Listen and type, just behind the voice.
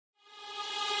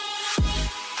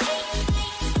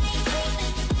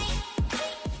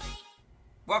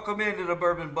Welcome into the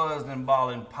Bourbon Buzzed and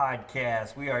Ballin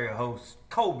podcast. We are your hosts,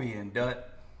 Kobe and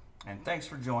Dutt, and thanks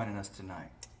for joining us tonight.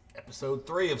 Episode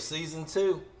 3 of Season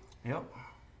 2. Yep.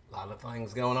 A lot of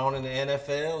things going on in the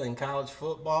NFL and college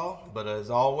football, but as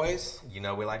always, we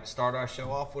like to start our show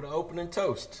off with an opening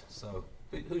toast. So,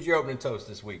 who's your opening toast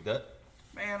this week, Dutt?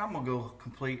 Man, I'm going to go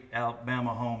complete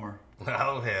Alabama homer.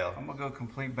 Oh, hell. I'm going to go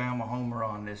complete Bama homer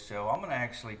on this show. I'm going to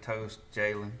actually toast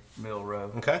Jalen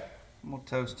Milroe. Okay. I'm going to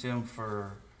toast him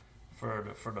for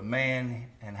the man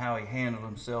and how he handled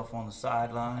himself on the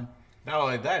sideline. Not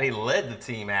only that, he led the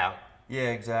team out. Yeah,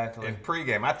 exactly. In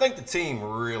pregame. I think the team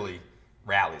really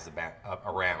rallies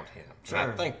around him. Sure.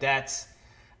 And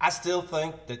I still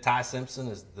think that Ty Simpson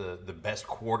is the best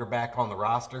quarterback on the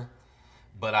roster,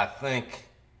 but I think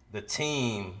the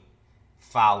team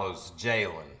follows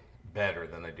Jalen better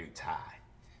than they do Ty,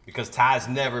 because Ty's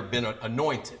never been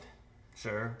anointed.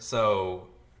 Sure. So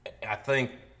I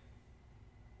think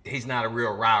he's not a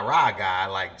real rah-rah guy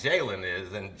like Jalen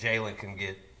is, and Jalen can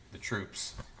get the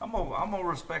troops. I'm gonna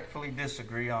respectfully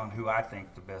disagree on who I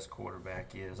think the best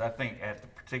quarterback is. I think at the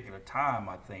particular time,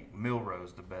 I think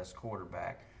Milroe's the best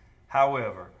quarterback.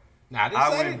 However, now, I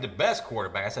didn't say the best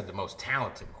quarterback. I said the most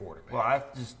talented quarterback. Well, I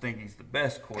just think he's the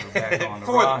best quarterback on the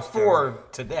for, roster. For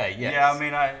today, yes. Yeah, I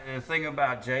mean, the thing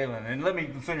about Jalen, and let me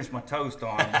finish my toast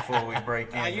on him before we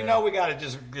break in. We got to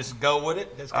just go with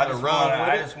it. Just I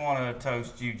just want to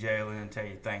toast you, Jalen, and tell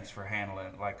you thanks for handling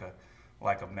it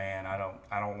like a man. I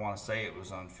don't want to say it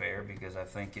was unfair, because I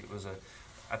think it was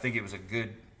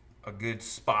a good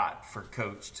spot for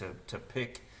Coach to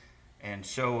pick and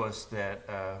show us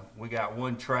that we got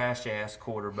one trash-ass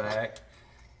quarterback,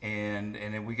 and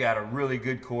then we got a really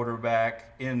good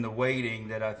quarterback in the waiting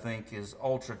that I think is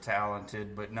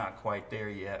ultra-talented but not quite there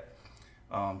yet.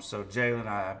 So, Jalen,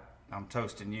 I'm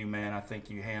toasting you, man. I think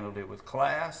you handled it with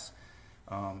class.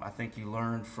 I think you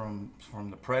learned from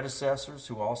the predecessors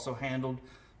who also handled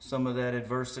some of that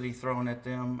adversity thrown at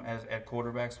them at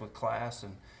quarterbacks with class,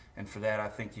 and for that, I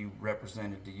think you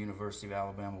represented the University of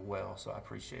Alabama well, so I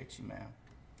appreciate you, man.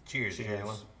 Cheers.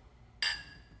 Jalen.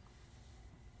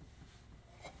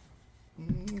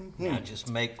 Mm-hmm. Now just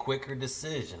make quicker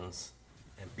decisions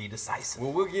and be decisive.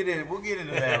 Well, we'll get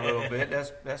into that a little bit.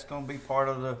 That's going to be part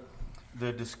of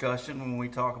the discussion when we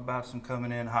talk about some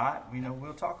coming in hot.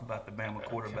 We'll talk about the Bama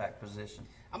quarterback position.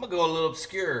 I'm going to go a little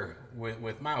obscure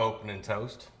with my opening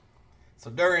toast. So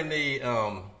during the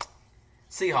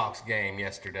Seahawks game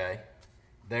yesterday,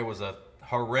 there was a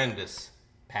horrendous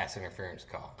pass interference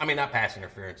call. I mean, not pass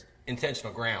interference,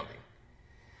 intentional grounding.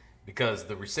 Because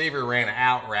the receiver ran an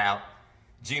out route.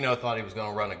 Geno thought he was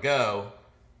going to run a go.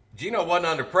 Geno wasn't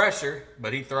under pressure,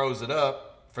 but he throws it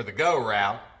up for the go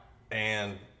route,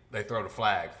 and they throw the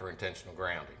flag for intentional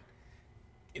grounding.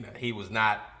 He was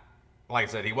not, like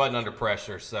I said, he wasn't under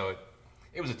pressure, so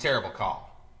it was a terrible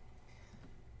call.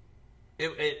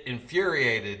 It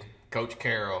infuriated Coach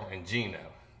Carroll and Geno.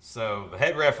 So the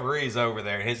head referee's over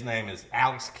there. His name is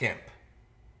Alex Kemp.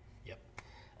 Yep.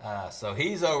 So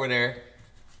he's over there,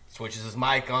 switches his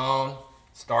mic on,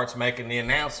 starts making the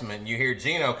announcement. You hear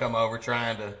Geno come over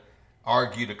trying to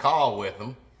argue the call with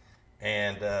him.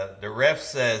 And the ref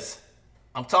says,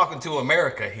 "I'm talking to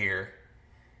America here."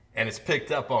 And it's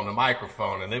picked up on the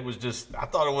microphone, and it was I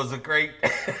thought it was a great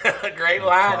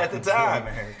line at the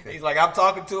time. He's like, "I'm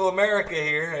talking to America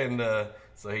here," and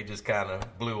so he just kind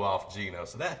of blew off Geno.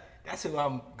 So that's who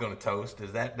I'm going to toast,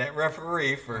 is that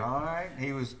referee for. All right,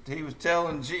 he was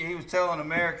telling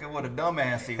America what a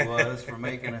dumbass he was for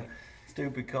making a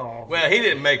stupid call. Well, he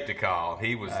didn't make the call.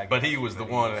 He was the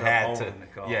one that had to.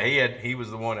 Yeah, he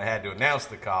was the one that had to announce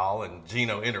the call, and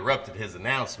Geno interrupted his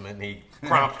announcement. He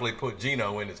promptly put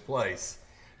Geno in his place.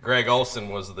 Greg Olson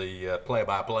was the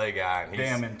play-by-play guy. And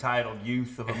damn entitled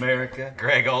youth of America.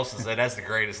 Greg Olson said that's the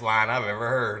greatest line I've ever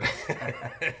heard.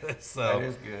 So that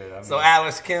is good. So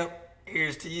Alex Kemp,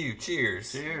 here's to you.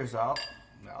 Cheers. Cheers. I'll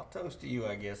toast to you,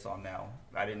 I guess, on that one.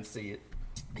 I didn't see it.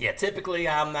 Yeah, typically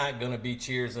I'm not going to be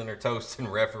cheersing or toasting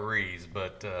referees,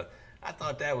 but I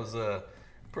thought that was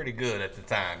pretty good at the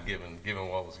time, given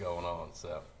what was going on.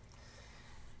 So,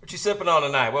 what you sipping on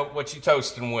tonight? What you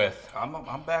toasting with?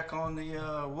 I'm back on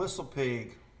the Whistle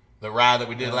Pig. The rye that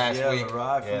we did last week. Yeah, the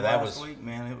rye from last week,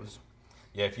 man. It was.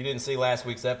 Yeah, if you didn't see last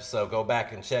week's episode, go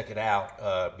back and check it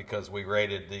out because we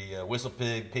rated the Whistle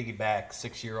Pig Piggyback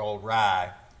 6-year-old rye,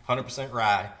 100%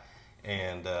 rye,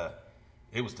 and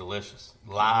it was delicious.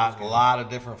 A lot of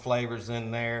different flavors in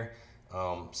there.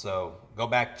 So go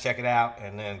back, check it out,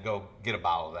 and then go get a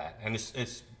bottle of that. And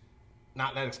it's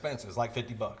not that expensive. It's like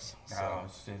 $50. So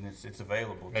it's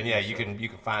available. And you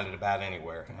can find it about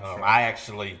anywhere. I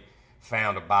actually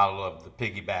found a bottle of the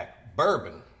Piggyback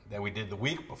Bourbon that we did the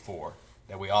week before,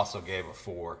 that we also gave a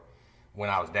 4 when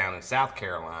I was down in South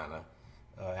Carolina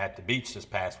at the beach this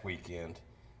past weekend.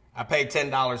 I paid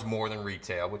 $10 more than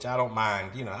retail, which I don't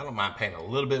mind. You know, I don't mind paying a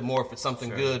little bit more if it's something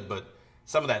good, but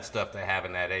some of that stuff they have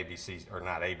in that ABC, or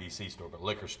not ABC store, but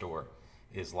liquor store,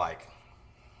 is like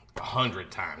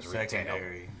 100 times retail.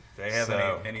 Secondary. They have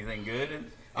anything good?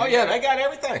 Oh yeah, they got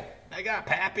everything. They got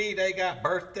Pappy, they got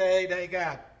Birthday, they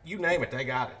got, you name it, they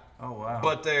got it. Oh wow!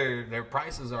 But their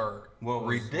prices are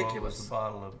ridiculous. What was the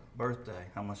bottle of Birthday?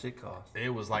 How much it cost? It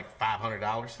was like $500.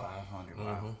 $500.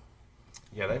 Wow.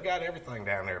 Yeah, they've got everything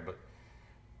down there,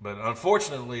 but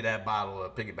unfortunately, that bottle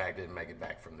of Piggyback didn't make it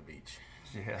back from the beach.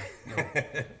 Yeah.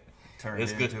 Turned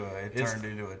into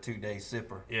a 2-day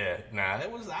sipper. Yeah, I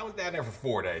was down there for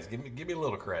 4 days. Give me a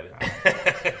little credit.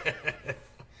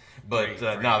 But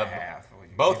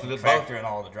both factoring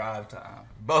all the drive time.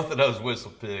 Both of those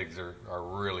Whistle Pigs are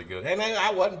really good, and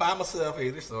I wasn't by myself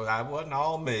either, so I wasn't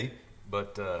all me.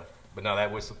 But no,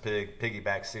 that Whistle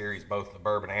Piggyback series, both the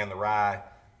bourbon and the rye,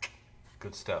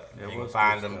 good stuff. You can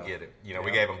find them, get it. You know,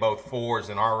 we gave them both 4s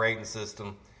in our rating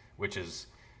system, which is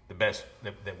the best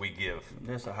that we give.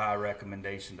 That's a high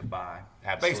recommendation to buy.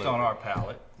 Absolutely. Based on our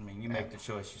palate. I mean, you make the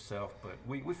choice yourself, but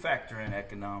we factor in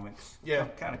economics. Yeah.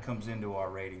 Kind of comes into our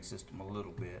rating system a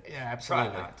little bit. Yeah,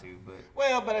 absolutely. Try not to,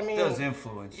 but but I mean, it does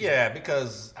influence you. Yeah,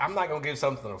 because I'm not going to give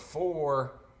something a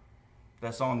 4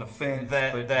 that's on the fence,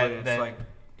 but it's like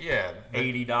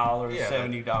 $80,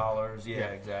 $70. Yeah,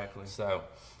 exactly. So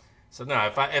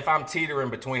no, if I'm teetering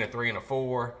between a 3 and a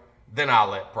 4, then I'll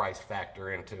let price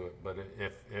factor into it. But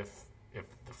if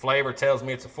the flavor tells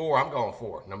me it's a 4, I'm going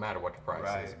 4, no matter what the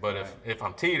price is. But if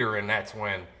I'm teetering, that's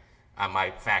when I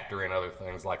might factor in other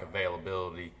things like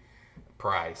availability,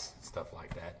 price, stuff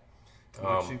like that.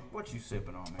 What you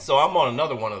sipping on, man? So I'm on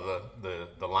another one of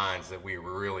the lines that we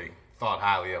really thought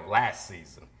highly of last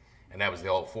season, and that was the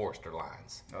Old Forester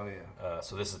lines. Oh yeah.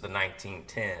 So this is the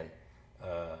 1910,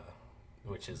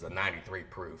 which is a 93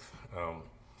 proof.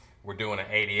 We're doing an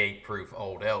 88 proof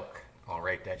Old Elk. I'll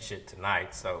rate that shit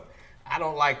tonight. So I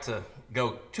don't like to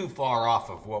go too far off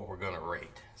of what we're going to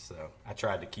rate. So I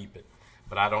tried to keep it.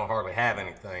 But I don't hardly have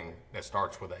anything that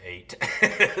starts with an 8.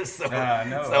 So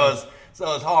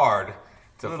it's hard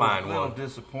to find one. A little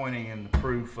disappointing in the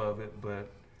proof of it, but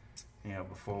you know,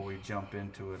 before we jump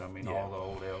into it, I mean, all the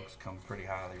Old Elks come pretty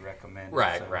highly recommended.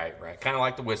 Right. Kind of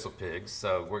like the Whistle Pigs.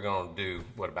 So we're going to do,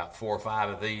 about 4 or 5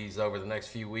 of these over the next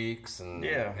few weeks, and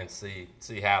see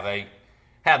how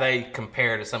they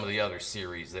compare to some of the other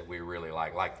series that we really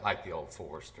like the Old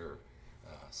Forester.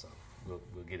 So we'll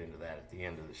get into that at the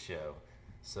end of the show.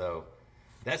 So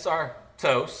that's our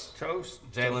toast.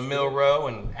 Jalen Milroe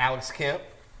and Alex Kemp.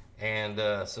 And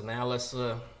so now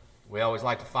we always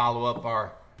like to follow up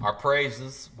our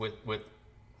praises with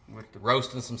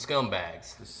roasting some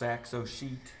scumbags. The Saxo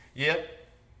sheet. Yep.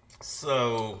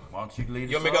 So why don't you lead us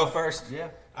You want me to go first? Yeah.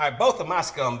 All right, both of my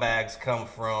scumbags come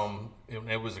from,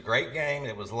 it was a great game.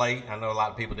 It was late. I know a lot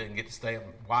of people didn't get to stay up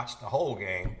and watch the whole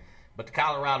game, but the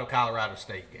Colorado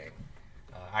State game.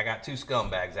 I got 2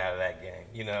 scumbags out of that game.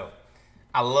 You know,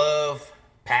 I love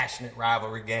passionate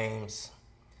rivalry games.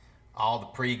 All the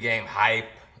pregame hype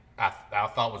I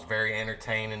thought was very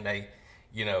entertaining. The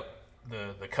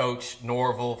coach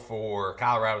Norville for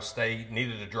Colorado State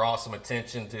needed to draw some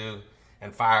attention to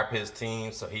and fire up his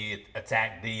team, so he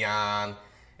attacked Dion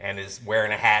and is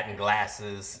wearing a hat and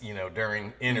glasses,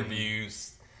 during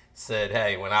interviews, said,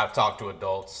 hey, when I've talked to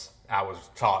adults, I was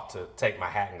taught to take my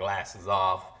hat and glasses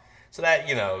off. So that,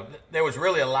 there was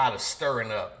really a lot of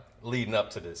stirring up leading up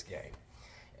to this game.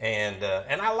 And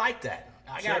I like that.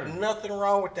 I got nothing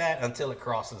wrong with that until it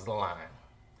crosses the line.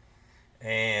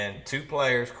 And 2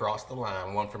 players crossed the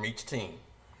line, 1 from each team.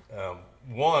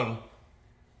 One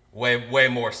way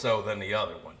more so than the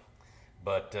other one.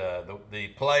 But the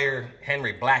player,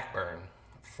 Henry Blackburn,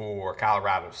 for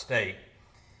Colorado State,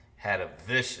 had a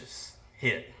vicious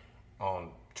hit on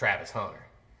Travis Hunter.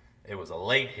 It was a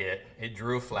late hit. It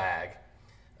drew a flag.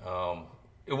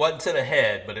 It wasn't to the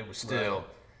head, but it was still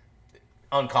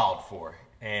uncalled for.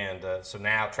 And so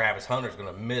now Travis Hunter's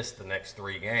going to miss the next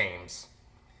 3 games,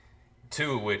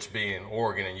 2 of which being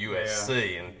Oregon and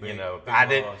USC. Yeah, and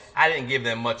I didn't give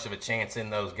them much of a chance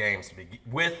in those games to be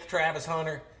with Travis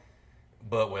Hunter,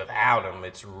 but without him,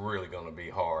 it's really going to be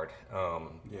hard.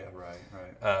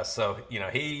 So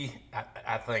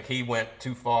I think he went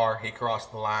too far. He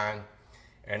crossed the line.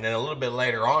 And then a little bit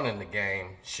later on in the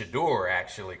game, Shador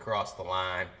actually crossed the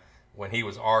line when he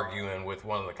was arguing with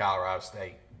one of the Colorado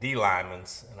State D linemen,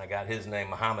 and I got his name,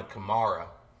 Muhammad Kamara,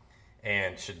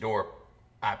 and Shador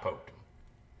eye poked him.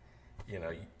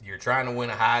 You're trying to win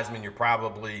a Heisman. You're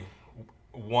probably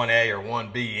 1A or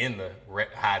 1B in the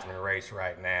Heisman race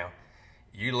right now.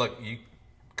 You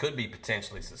could be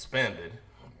potentially suspended,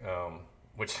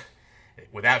 which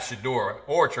without Shador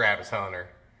or Travis Hunter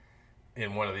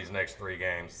in one of these next 3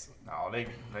 games. No,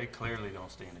 they clearly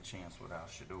don't stand a chance without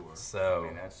Shador. So I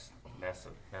mean, that's so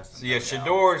yeah,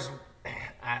 Shador's.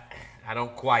 I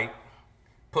don't quite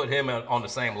put him on the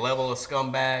same level of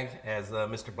scumbag as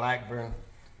Mr. Blackburn,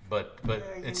 but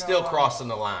it's still crossing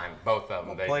the line. Both of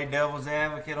them. They play devil's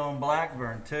advocate on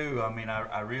Blackburn too. I mean,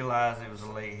 I realized it was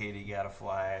a late hit. He got a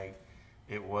flag.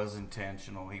 It was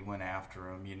intentional. He went after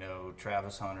him. You know,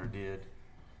 Travis Hunter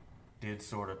did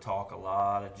sort of talk a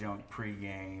lot of junk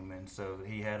pregame, and so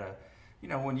he had a. You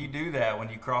know, when you do that, when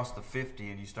you cross the 50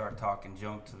 and you start talking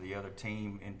junk to the other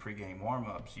team in pregame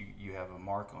warm-ups, you have a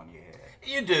mark on your head.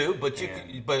 You do, but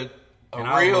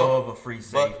I love a free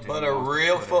safety. But a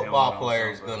real football player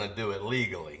is going to do it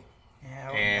legally.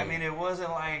 Yeah, and I mean, it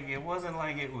wasn't like it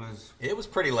was. It was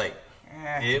pretty late.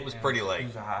 It was pretty late. It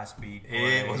was a high-speed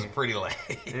play. It was pretty late.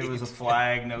 It was a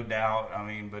flag, no doubt. I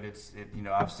mean, but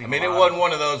I've seen. I mean, it wasn't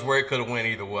one of those where it could have went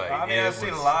either way. I mean, I've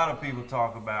seen a lot of people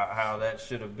talk about how that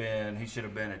should have been. He should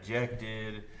have been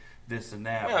ejected. This and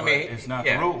that. Well, I mean, it's not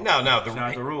the rule. No, it's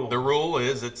not the rule. The rule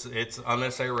is it's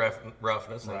unnecessary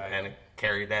roughness, right. and it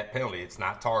carried that penalty. It's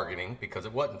not targeting because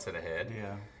it wasn't to the head.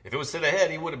 Yeah. If it was to the head,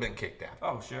 he would have been kicked out.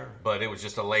 Oh, sure. But it was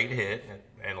just a late hit,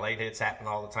 and late hits happen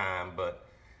all the time. But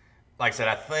like I said,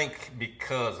 I think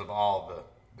because of all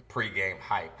the pregame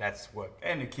hype, that's what.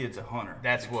 And the kid's a hunter.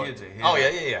 That's the what. Kid's a hitter. Oh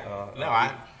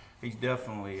yeah. He's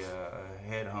definitely a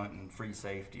head hunting free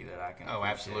safety that I can. Oh,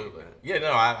 absolutely. Yeah,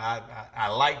 no, I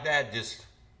like that. Just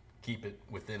keep it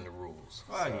within the rules.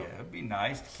 Well, yeah, it'd be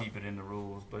nice to keep it in the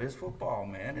rules, but it's football,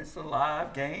 man. It's a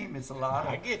live game. It's a lot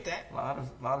of. I get that. A lot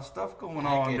of stuff going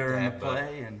on during the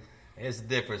play, and it's the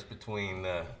difference between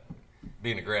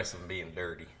being aggressive and being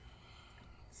dirty.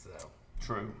 So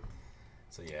true.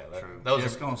 So yeah, true.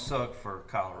 It's going to suck for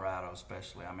Colorado,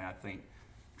 especially. I mean, I think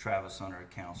Travis Hunter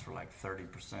accounts for like 30%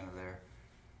 of their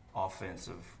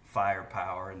offensive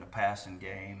firepower in the passing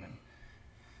game, and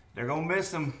they're gonna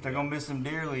miss him. They're gonna miss him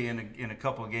dearly in a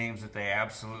couple of games that they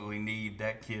absolutely need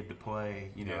that kid to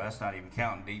play. You know, that's not even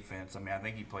counting defense. I mean, I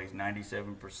think he plays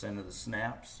 97% of the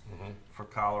snaps for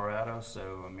Colorado.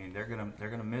 So I mean, they're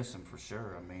gonna miss him for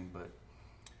sure. I mean, but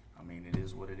I mean, it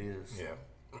is what it is. Yeah.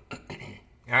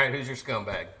 All right, who's your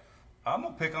scumbag? I'm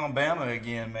gonna pick on Bama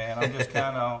again, man. I'm just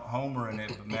kind of homering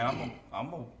it, but man,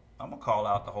 I'm gonna call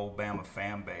out the whole Bama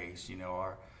fan base. You know,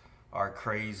 our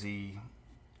crazy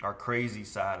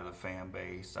side of the fan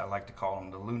base. I like to call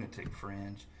them the lunatic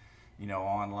fringe. You know,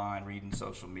 online, reading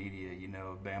social media. You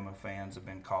know, Bama fans have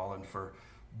been calling for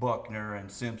Buckner and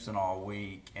Simpson all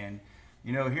week, and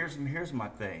you know, here's my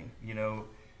thing. You know,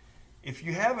 if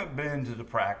you haven't been to the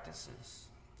practices,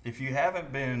 if you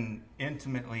haven't been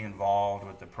intimately involved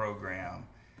with the program,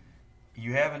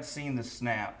 you haven't seen the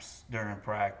snaps during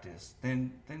practice,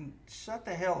 then shut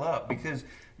the hell up, because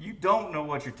you don't know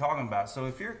what you're talking about. So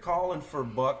if you're calling for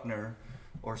Buckner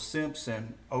or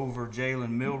Simpson over Jalen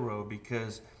Milroe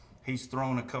because he's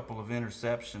thrown a couple of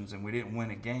interceptions and we didn't win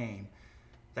a game,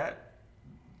 that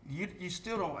you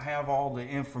still don't have all the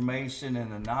information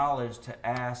and the knowledge to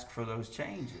ask for those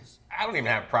changes. I don't even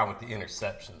have a problem with the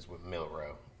interceptions with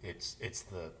Milroe. It's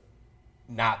the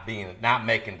not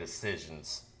making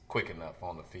decisions quick enough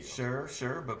on the field.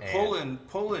 Sure, but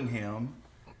pulling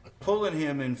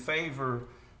him in favor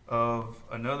of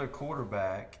another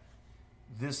quarterback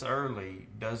this early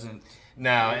doesn't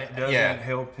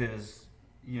help his,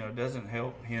 doesn't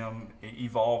help him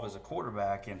evolve as a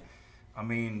quarterback. And I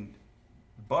mean,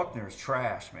 Buckner's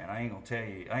trash, man. I ain't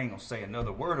gonna say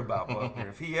another word about Buckner.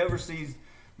 If he ever sees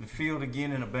the field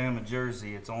again in a Bama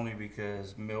jersey, it's only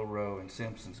because Milroe and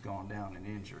Simpson's gone down in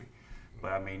injury.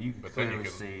 But I mean, you can clearly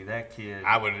see that kid.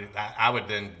 I would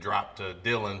then drop to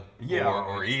Dylan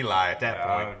or Eli at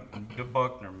that point.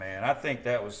 Buckner, man. I think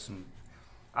that was some.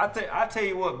 I tell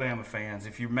you what, Bama fans,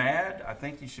 if you're mad, I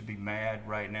think you should be mad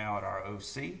right now at our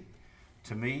OC.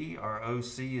 To me, our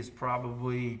OC is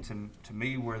probably to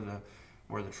me where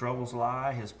the troubles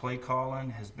lie. His play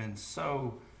calling has been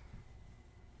so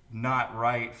not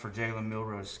right for Jalen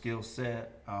Milroe's skill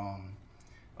set.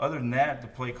 Other than that, the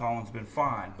play calling's been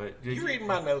fine. But you reading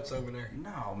my notes over there?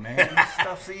 No, man. This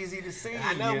stuff's easy to see.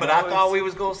 I know, but I thought we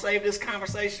was gonna save this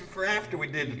conversation for after we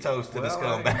did the toast to the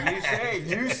scumbag.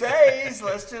 You say. So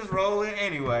let's just roll it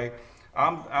anyway.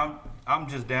 I'm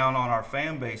just down on our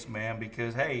fan base, man,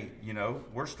 because hey,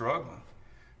 we're struggling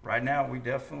right now. We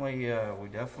definitely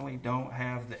don't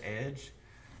have the edge.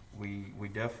 We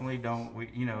definitely don't.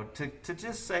 To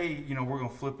just say we're gonna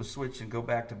flip a switch and go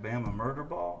back to Bama murder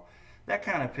ball. that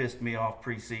kind of pissed me off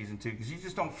preseason too, because you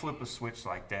just don't flip a switch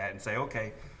like that and say,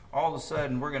 okay, all of a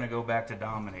sudden we're going to go back to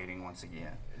dominating once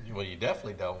again. Well, you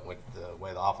definitely don't with the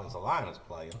way the offensive line is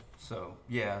playing. So,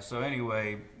 yeah. So,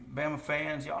 anyway, Bama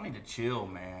fans, y'all need to chill,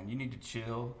 man. You need to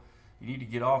chill. You need to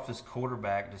get off this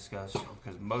quarterback discussion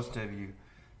because most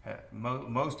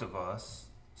of us,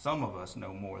 some of us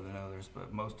know more than others,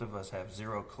 but most of us have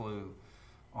zero clue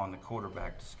on the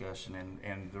quarterback discussion.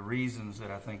 And the reasons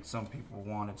that I think some people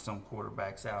wanted some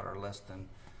quarterbacks out are less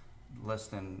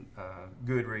than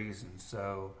good reasons.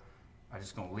 So, I'm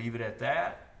just going to leave it at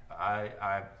that.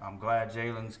 I'm glad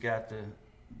Jalen's got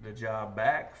the job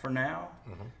back for now.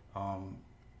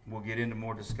 We'll get into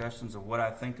more discussions of what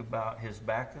I think about his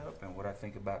backup and what I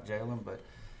think about Jalen. But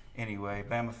anyway,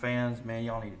 Bama fans, man,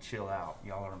 y'all need to chill out.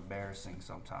 Y'all are embarrassing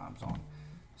sometimes on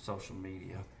social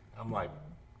media. I'm like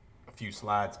a few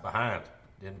slides behind.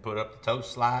 Didn't put up the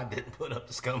toast slide. Didn't put up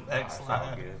the scumbag It's slide.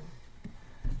 all good.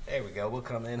 There we go. We'll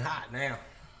come in hot now.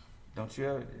 Don't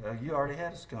you? You already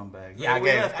had a scumbag. Yeah,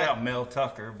 we left out Mel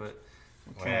Tucker, but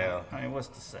well, I mean, what's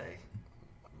to say?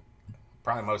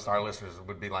 Probably most of our listeners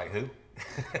would be like, "Who?"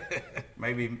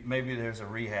 maybe there's a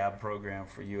rehab program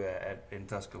for you in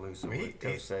Tuscaloosa with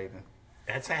Coach Saban.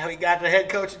 That's how he got the head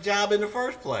coaching job in the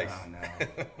first place. I know.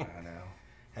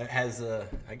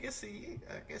 I guess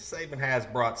Saban has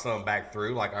brought some back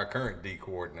through, like our current D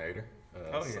coordinator.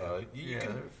 So you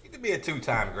could be a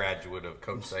 2-time graduate of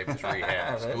Coach Saban's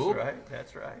rehab school.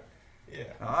 That's right. Yeah.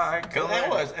 All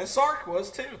right. And Sark was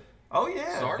too. Oh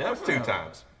yeah, Sark definitely. was 2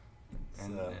 times.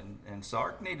 And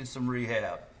Sark needed some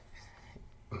rehab.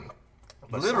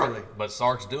 But Literally. But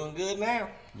Sark's doing good now.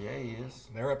 Yeah, he is.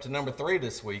 They're up to number 3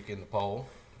 this week in the poll.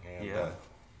 And, yeah.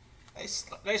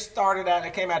 They started out.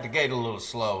 They came out the gate a little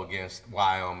slow against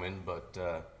Wyoming, but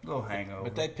a little hangover.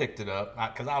 But they picked it up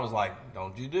because I was like,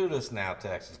 "Don't you do this now,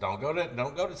 Texas? Don't go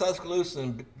to Tuscaloosa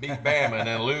and beat Bama and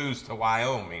then lose to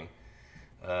Wyoming."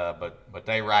 But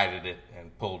they righted it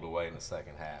and pulled away in the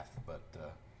second half. But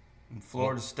and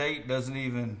Florida State doesn't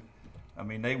even. I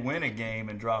mean, they win a game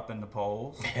and drop in the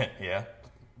polls. yeah,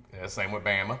 same with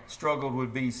Bama. Struggled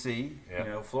with BC. Yeah. You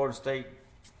know, Florida State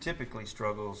typically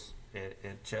struggles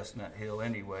at Chestnut Hill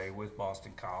anyway with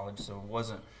Boston College, so it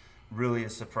wasn't really a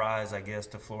surprise, I guess,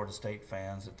 to Florida State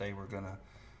fans that they were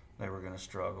gonna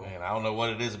struggle. And I don't know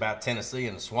what it is about Tennessee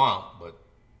and the swamp, but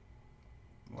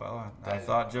I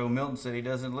thought Joe Milton said he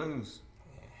doesn't lose.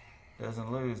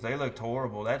 They looked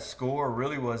horrible. That score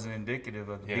really wasn't indicative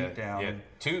of the beatdown.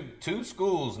 Yeah. Two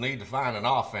schools need to find an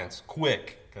offense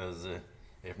quick because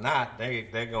if not,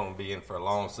 they're going to be in for a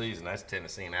long season. That's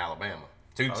Tennessee and Alabama.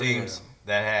 Two teams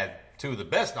that had 2 of the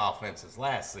best offenses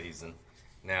last season.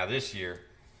 Now this year,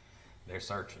 they're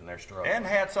searching, they're struggling. And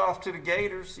hats off to the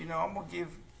Gators. You know, I'm gonna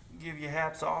give you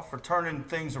hats off for turning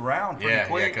things around pretty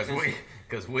quick. Yeah,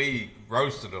 because we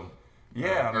roasted them.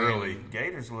 Early.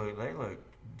 Gators look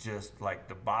just like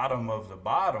the bottom of the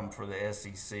bottom for the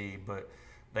SEC, but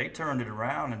they turned it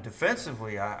around. And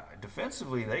defensively,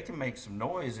 they can make some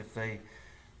noise if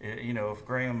if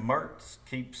Graham Mertz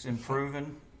keeps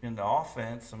improving in the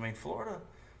offense. I mean, Florida.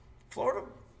 I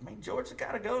mean, Georgia's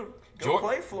got to go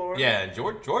play Florida. Yeah, and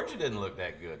Georgia didn't look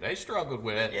that good. They struggled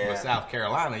with it with South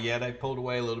Carolina. Yeah, they pulled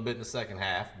away a little bit in the second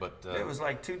half, but it was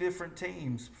like 2 different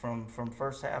teams from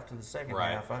first half to the second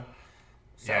half.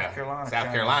 South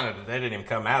Carolina, they didn't even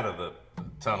come out of the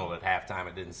tunnel at halftime.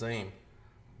 It didn't seem,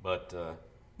 but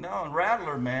no. And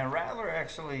Rattler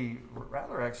actually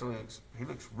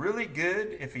looks really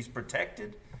good if he's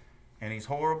protected. And he's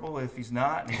horrible if he's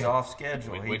not, and he's off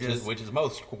schedule. which is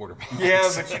most quarterbacks.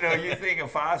 Yeah, but you think a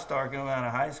 5-star coming out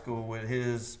of high school with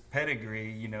his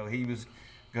pedigree, he was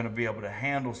going to be able to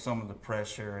handle some of the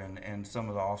pressure and some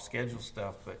of the off schedule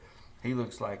stuff. But he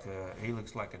looks like a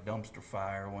dumpster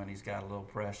fire when he's got a little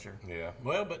pressure. Yeah,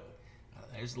 well, but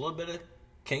there's a little bit of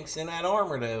kinks in that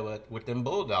armor though with them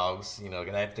Bulldogs. They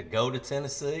have to go to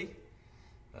Tennessee.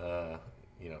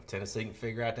 If Tennessee can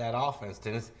figure out that offense,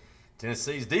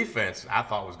 Tennessee's defense, I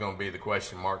thought was going to be the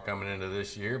question mark coming into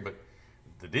this year, but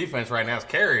the defense right now is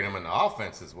carrying them, and the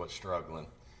offense is what's struggling.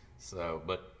 So,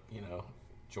 but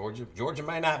Georgia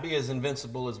may not be as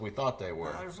invincible as we thought they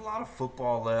were. There's a lot of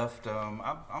football left.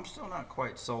 I'm still not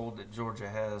quite sold that Georgia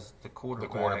has the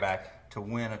quarterback to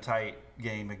win a tight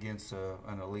game against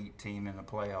an elite team in the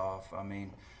playoff. I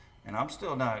mean, and I'm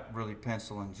still not really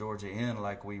penciling Georgia in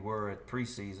like we were at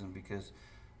preseason because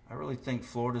I really think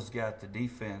Florida's got the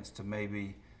defense to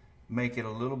maybe make it a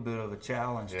little bit of a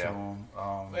challenge to them.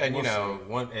 And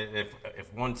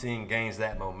if one team gains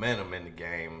that momentum in the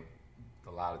game,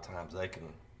 a lot of times they can.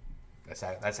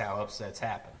 That's how upsets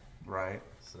happen. Right.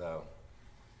 So,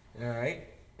 all right.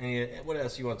 What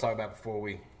else you want to talk about before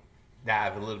we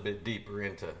dive a little bit deeper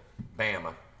into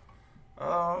Bama?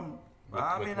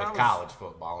 With college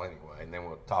football anyway, and then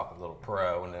we'll talk a little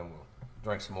pro, and then we'll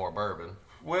drink some more bourbon.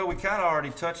 Well, we kind of already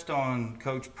touched on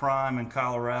Coach Prime in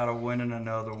Colorado winning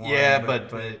another one. Yeah,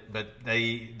 but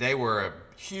they were a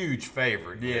huge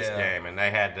favorite in this game, and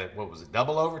they had to, what was it,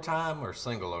 double overtime or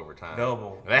single overtime?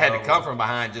 Double. They had to come from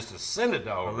behind just to send it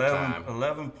to overtime.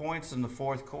 11 points in the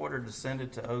fourth quarter to send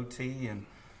it to OT, and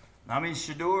I mean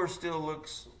Shedeur still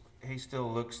looks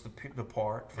the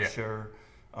part for sure.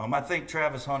 I think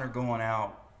Travis Hunter going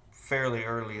out fairly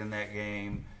early in that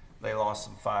game, they lost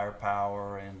some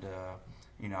firepower, and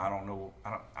I don't know.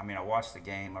 I watched the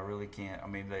game. I really can't. I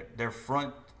mean, their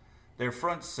front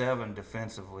seven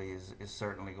defensively is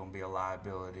certainly going to be a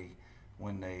liability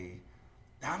when they.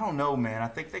 I don't know, man. I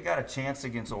think they got a chance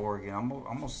against Oregon. I'm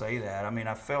gonna say that. I mean,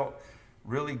 I felt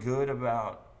really good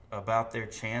about their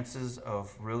chances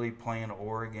of really playing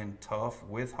Oregon tough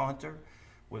with Hunter.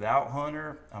 Without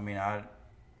Hunter, I mean, I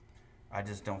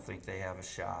just don't think they have a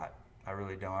shot. I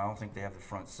really don't. I don't think they have the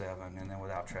front seven, and then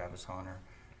without Travis Hunter.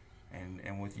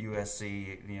 And with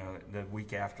USC, the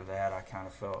week after that, I kind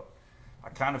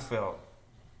of felt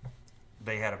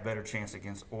they had a better chance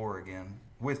against Oregon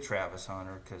with Travis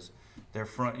Hunter because their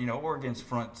front, Oregon's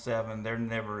front seven, they're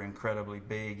never incredibly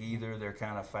big either. They're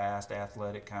kind of fast,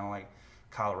 athletic, kind of like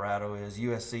Colorado is.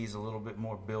 USC's a little bit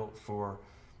more built for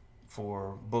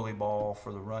bully ball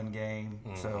for the run game.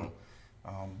 Mm-hmm. So,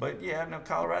 but yeah,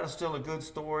 Colorado's still a good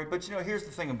story. But here's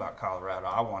the thing about Colorado.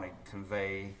 I want to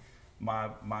convey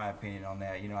my opinion on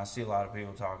that. I see a lot of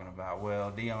people talking about,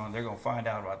 well, Deion, they're going to find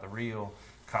out about the real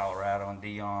Colorado and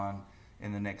Deion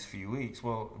in the next few weeks.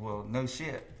 Well, no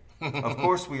shit. Of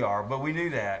course we are, but we knew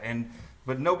that.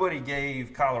 But nobody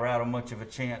gave Colorado much of a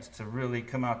chance to really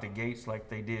come out the gates like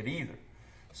they did either.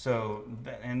 So,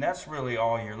 and that's really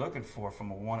all you're looking for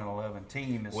from a 1-11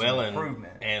 team is some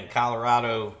improvement. And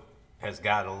Colorado has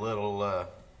got a little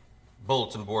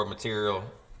bulletin board material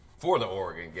for the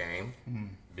Oregon game. Mm-hmm.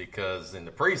 Because in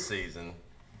the preseason,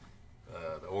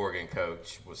 the Oregon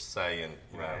coach was saying,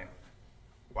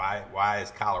 why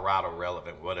is Colorado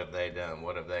relevant? What have they done?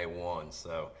 What have they won?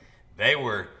 So they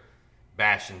were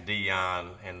bashing Deion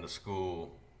and the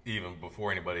school even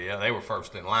before anybody else. They were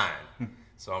first in line.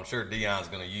 So I'm sure Deion's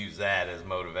going to use that as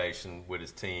motivation with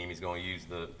his team. He's going to use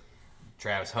the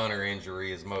Travis Hunter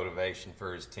injury as motivation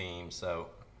for his team. So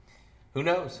who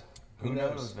knows? Who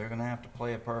knows? They're going to have to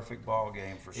play a perfect ball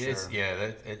game for sure.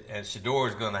 And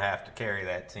Shedeur's going to have to carry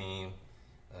that team.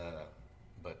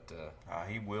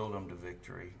 He willed them to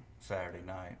victory Saturday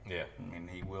night. Yeah. I mean,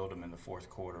 he willed them in the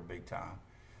fourth quarter big time.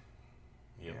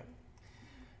 Yep.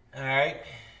 Yeah. All right.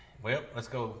 Well, let's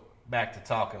go back to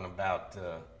talking about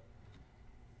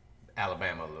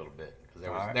Alabama a little bit.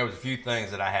 Because there was a few things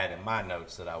that I had in my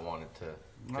notes that I wanted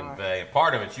to convey. And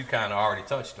part of it you kind of already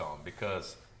touched on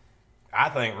because – I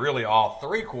think really all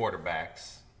three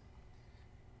quarterbacks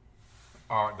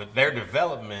their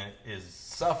development is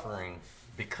suffering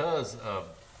because of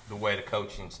the way the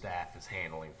coaching staff is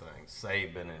handling things.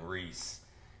 Saban and Reese,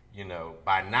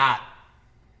 by not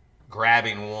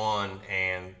grabbing one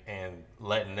and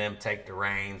letting them take the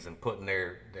reins and putting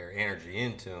their energy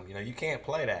into them. You can't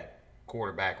play that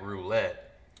quarterback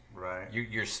roulette. Right.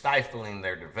 You're stifling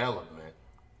their development.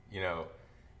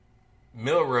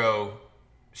 Milroe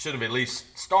should have at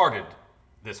least started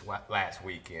this last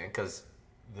weekend because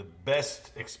the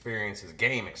best experience is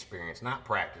game experience, not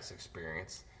practice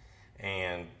experience.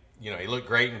 And, he looked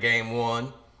great in game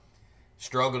one,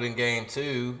 struggled in game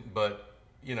two, but,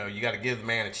 you got to give the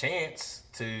man a chance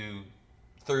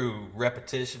through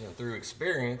repetition and through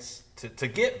experience to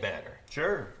get better.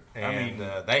 Sure. And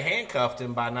they handcuffed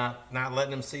him by not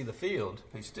letting him see the field.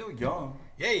 He's still young.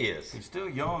 Yeah, he is. He's still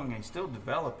young and he's still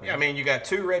developing. Yeah, you got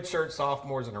 2 redshirt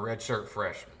sophomores and a redshirt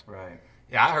freshman. Right.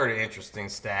 Yeah, I heard an interesting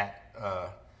stat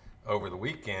over the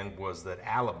weekend was that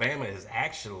Alabama is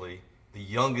actually the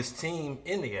youngest team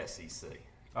in the SEC.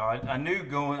 I knew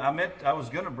I was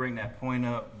going to bring that point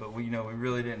up, but we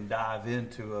really didn't dive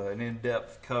into an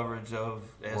in-depth coverage of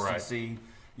SEC. Right.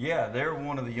 Yeah, they're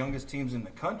one of the youngest teams in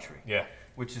the country. Yeah.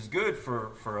 Which is good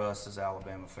for us as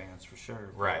Alabama fans for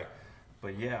sure. Right.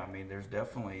 But yeah, there's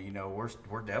definitely,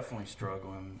 we're definitely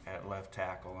struggling at left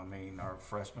tackle. Our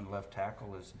freshman left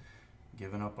tackle is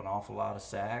giving up an awful lot of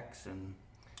sacks and.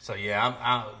 So yeah,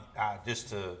 I just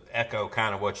to echo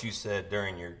kind of what you said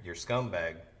during your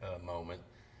scumbag moment.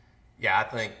 Yeah, I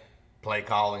think play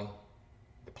calling,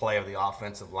 the play of the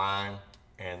offensive line,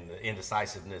 and the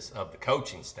indecisiveness of the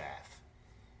coaching staff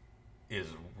is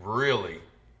really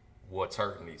what's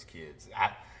hurting these kids.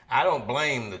 I don't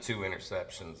blame the 2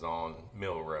 interceptions on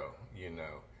Milroe.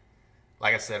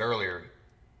 Like I said earlier,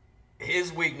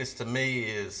 his weakness to me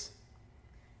is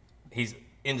he's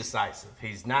indecisive.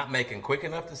 He's not making quick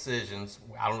enough decisions.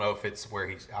 I don't know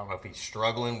if he's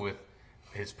struggling with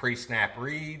his pre-snap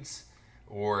reads,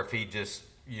 or if he just,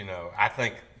 I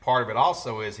think part of it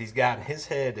also is he's got in his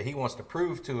head that he wants to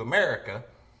prove to America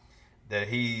that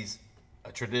he's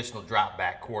a traditional drop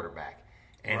back quarterback.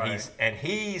 And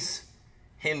he's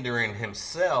hindering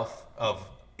himself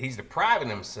he's depriving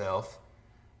himself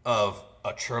of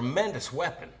a tremendous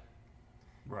weapon.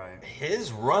 Right.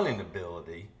 His running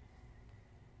ability,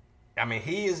 I mean,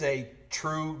 he is a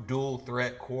true dual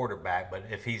threat quarterback, but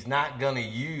if he's not going to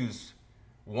use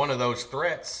one of those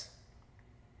threats,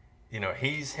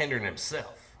 he's hindering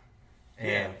himself.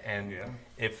 And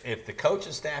if the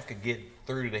coaching staff could get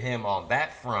through to him on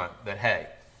that front, that, hey,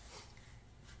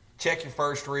 check your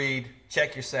first read,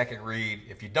 check your second read.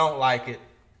 If you don't like it,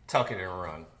 tuck it and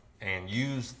run. And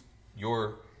use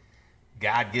your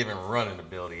God-given running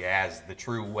ability as the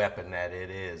true weapon that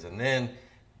it is. And then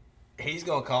he's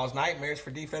going to cause nightmares for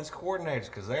defensive coordinators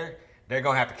because they're going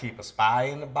to have to keep a spy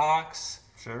in the box.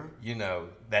 Sure.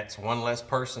 That's one less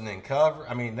person in cover.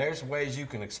 I mean, there's ways you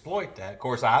can exploit that. Of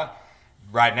course, I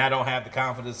right now don't have the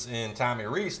confidence in Tommy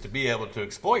Reese to be able to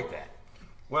exploit that.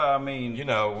 Well, I mean,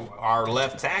 our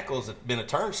left tackle's been a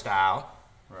turnstile,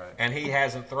 right, and he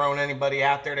hasn't thrown anybody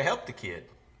out there to help the kid.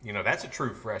 That's a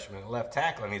true freshman left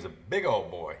tackle, and he's a big old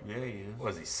boy. Yeah, he is.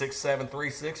 Was he 6'7",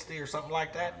 360 or something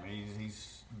like that? I mean,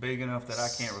 he's big enough that I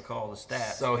can't recall the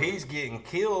stats. So he's getting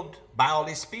killed by all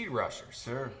these speed rushers.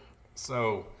 Sure.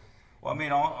 So, well, I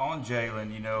mean, on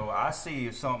Jalen, I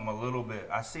see something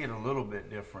I see it a little bit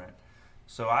different.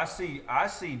 So I see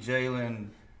Jalen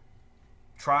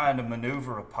trying to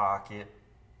maneuver a pocket.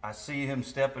 I see him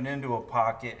stepping into a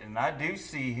pocket, and I do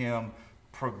see him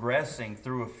progressing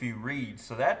through a few reads.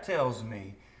 So that tells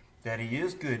me that he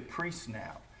is good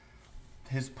pre-snap.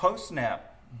 His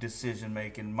post-snap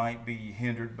decision-making might be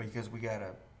hindered because we got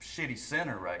a shitty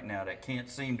center right now that can't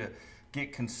seem to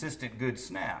get consistent good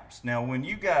snaps. Now, when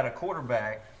you got a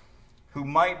quarterback who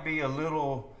might be a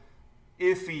little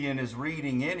iffy in his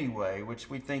reading anyway, which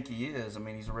we think he is. I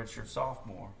mean, he's a redshirt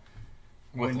sophomore.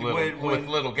 With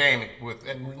little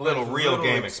real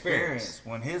game experience.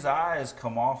 When his eyes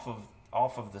come off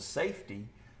of the safety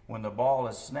when the ball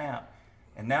is snapped,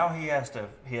 and now he has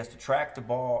to track the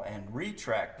ball and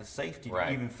retract the safety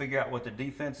to even figure out what the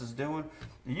defense is doing.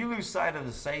 If you lose sight of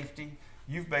the safety,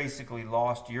 you've basically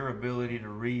lost your ability to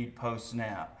read post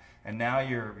snap, and now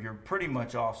you're pretty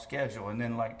much off schedule. And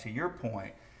then, like to your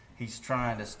point, he's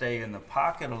trying to stay in the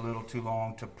pocket a little too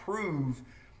long to prove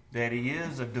that he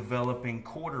is a developing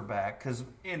quarterback, because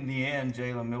in the end,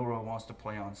 Jalen Milroe wants to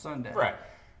play on Sunday. Right.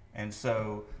 And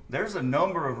so there's a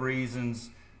number of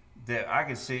reasons that I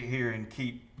could sit here and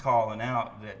keep calling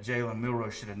out that Jalen Milroe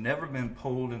should have never been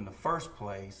pulled in the first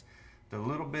place. The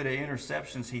little bit of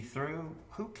interceptions he threw,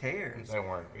 who cares? They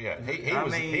weren't. Yeah,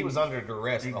 he was under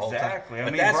duress the whole time. Exactly. I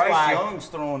mean, Bryce Young's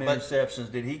throwing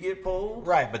interceptions. Did he get pulled?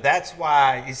 Right, but that's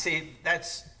why, you see,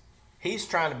 he's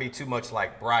trying to be too much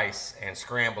like Bryce and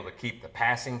scramble to keep the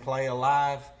passing play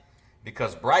alive,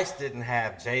 because Bryce didn't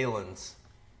have Jalen's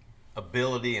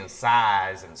ability and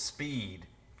size and speed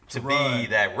to be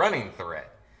that running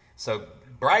threat. So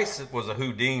Bryce was a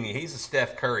Houdini. He's a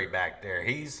Steph Curry back there.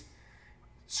 He's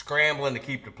scrambling to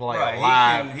keep the play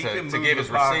alive to give his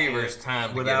receivers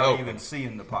time to get open. Without even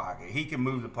seeing the pocket. He can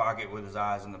move the pocket with his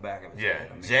eyes in the back of his head.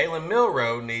 I mean, Jalen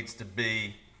Milroe needs to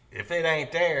be, if it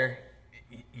ain't there,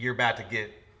 you're about to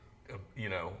get,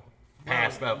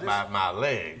 passed up by my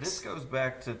legs. This goes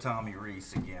back to Tommy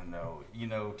Reese again, though.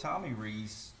 Tommy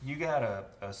Reese, you got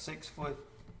a 6 foot,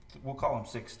 we'll call him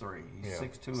 6'3". He's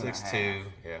 6'2" and a half. 6'2",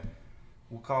 yeah.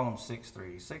 We'll call him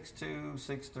 6'3". 6'2",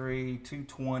 6'3",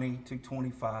 220,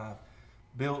 225.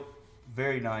 Built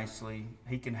very nicely.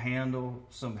 He can handle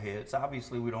some hits.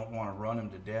 Obviously, we don't want to run him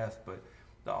to death, but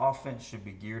the offense should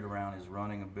be geared around his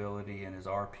running ability and his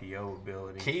RPO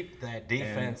ability. Keep that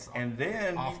defense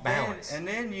off balance. And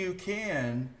then you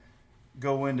can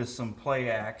go into some play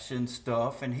action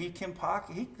stuff, and he can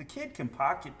pocket. The kid can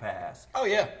pocket pass. Oh,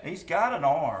 yeah. He's got an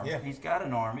arm. Yeah. He's got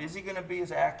an arm. Is he going to be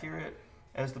as accurate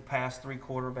as the past 3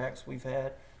 quarterbacks we've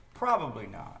had? Probably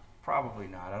not.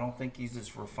 I don't think he's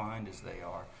as refined as they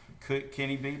are. Can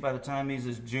he be by the time he's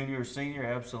a junior or senior?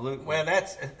 Absolutely. Well,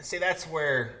 that's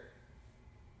where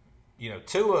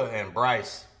Tua and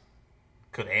Bryce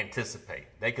could anticipate.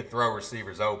 They could throw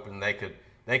receivers open. They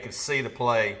could see the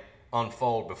play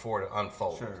unfold before it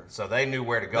unfolded. Sure. So they knew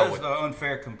where to go. That's the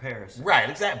unfair comparison. Right,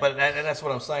 exactly. But that's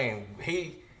what I'm saying.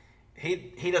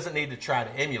 he doesn't need to try to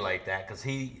emulate that because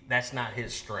that's not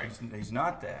his strength. He's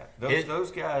not that.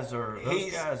 Those guys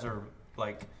are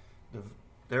like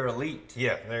they're elite.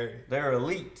 Yeah, they're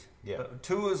elite. Yeah.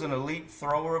 Tua's an elite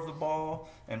thrower of the ball,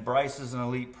 and Bryce is an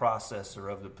elite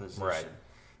processor of the position. Right.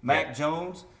 Mac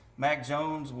Jones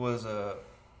was a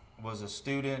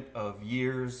student of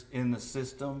years in the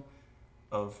system,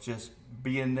 of just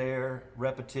being there,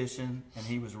 repetition, and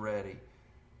he was ready.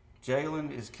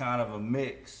 Jalen is kind of a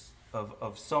mix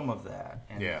of some of that.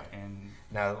 And, And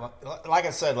now, like I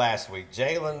said last week,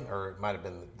 Jalen, or it might have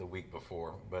been the week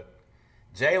before, but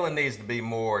Jalen needs to be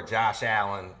more Josh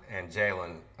Allen and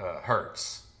Jalen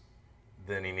Hurts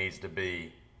than he needs to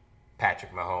be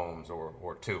Patrick Mahomes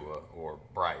or Tua or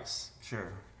Bryce.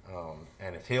 Sure.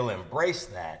 And if he'll embrace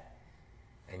that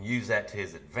and use that to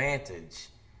his advantage,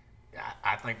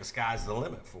 I think the sky's the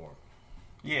limit for him.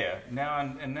 Yeah.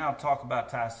 Now talk about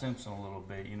Ty Simpson a little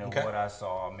bit. Okay. What I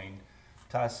saw. I mean,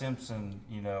 Ty Simpson.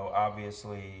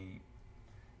 Obviously,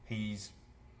 he's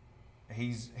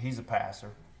a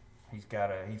passer.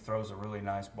 He throws a really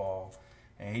nice ball,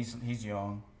 and he's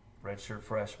young, redshirt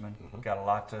freshman. Mm-hmm. Got a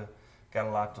lot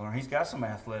to learn. He's got some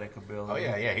athletic ability.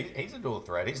 Oh yeah. He's a dual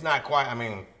threat. He's not quite. I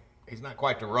mean, he's not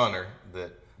quite the runner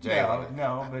that Jalen.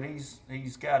 No, but he's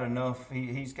got enough.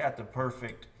 He's got the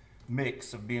perfect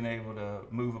mix of being able to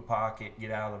move a pocket,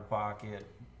 get out of the pocket,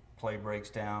 play breaks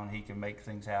down. He can make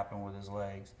things happen with his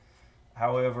legs.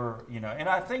 However, and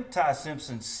I think Ty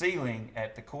Simpson's ceiling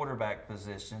at the quarterback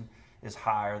position is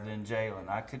higher than Jalen.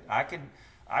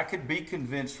 I could be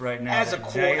convinced right now that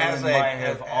Jalen might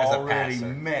have already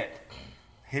met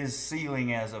his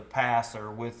ceiling as a passer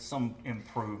with some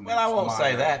improvement. Well, I won't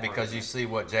say that because you see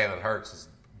what Jalen Hurts has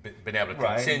been able to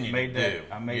continue to do.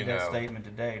 I made that statement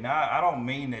today. Now, I don't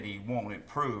mean that he won't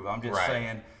improve. I'm just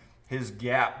saying his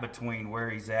gap between where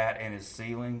he's at and his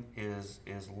ceiling is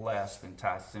less than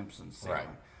Ty Simpson's ceiling. Right.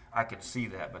 I could see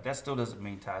that, but that still doesn't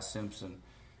mean Ty Simpson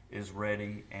is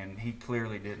ready, and he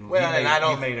clearly didn't. Well,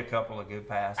 he made a couple of good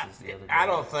passes the other day. I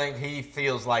don't think he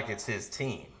feels like it's his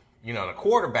team. The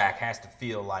quarterback has to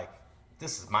feel like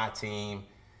this is my team.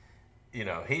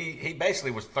 He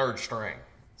basically was third string.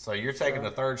 So you're taking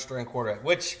the third string quarterback,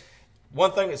 which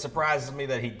one thing that surprises me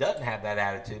that he doesn't have that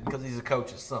attitude because he's a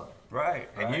coach's son. Right.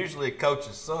 And usually a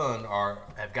coach's son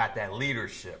have got that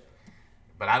leadership.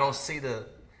 But I see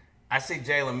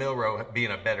Jalen Milroe being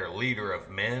a better leader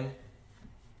of men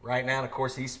right now. And of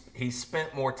course, he's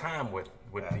spent more time with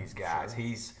these guys. Sure.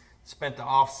 He's spent the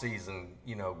off season,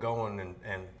 going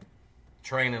and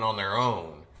training on their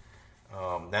own.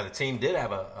 Now the team did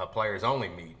have a players only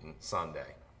meeting Sunday.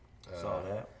 Saw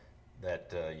that.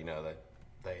 That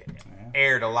they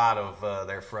aired a lot of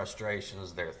their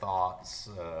frustrations, their thoughts.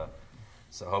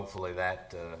 So hopefully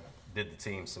that did the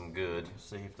team some good.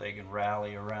 See if they can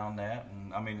rally around that.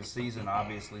 And I mean, the season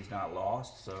obviously is not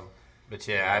lost. So, but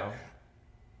yeah,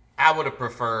 I would have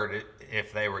preferred it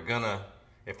if they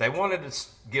wanted to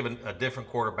give a different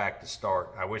quarterback to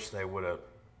start. I wish they would have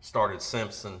started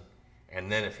Simpson, and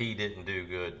then if he didn't do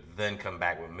good, then come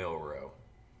back with Milroe.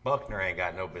 Buckner ain't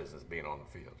got no business being on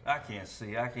the field.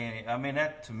 I mean,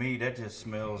 that to me, that just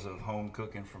smells of home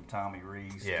cooking from Tommy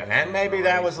Rees. Yeah, and maybe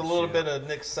that was a little bit of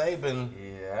Nick Saban.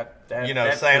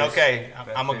 Yeah, saying, okay,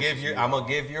 I'm gonna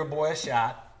give your boy a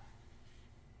shot,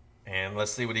 and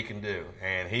let's see what he can do.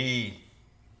 And he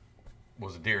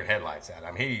was a deer in headlights out.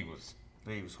 I mean,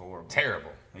 he was horrible.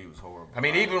 Terrible. He was horrible. I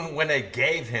mean, even when they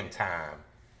gave him time,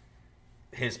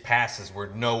 his passes were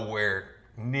nowhere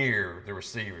near the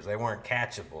receivers. They weren't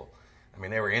catchable. I mean,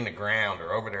 they were in the ground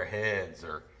or over their heads,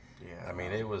 or I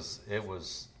mean, it was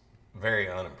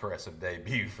very unimpressive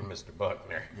debut for Mr.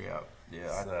 Buckner. Yeah.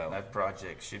 So, that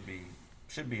project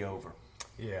should be over.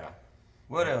 Yeah.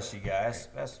 What else, you guys?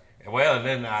 Well, and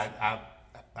then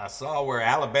I saw where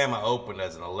Alabama opened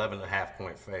as an 11.5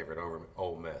 point favorite over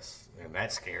Ole Miss, and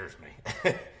that scares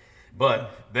me.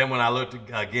 But then when I looked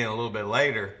again a little bit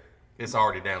later, it's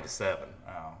already down to 7.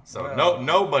 Oh. So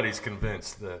nobody's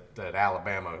convinced that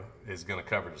Alabama is going to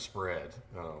cover the spread.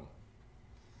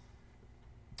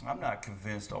 I'm not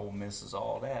convinced Ole Miss is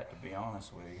all that, to be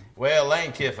honest with you. Well,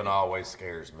 Lane Kiffin always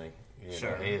scares me.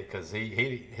 Sure. Because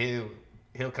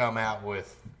he'll come out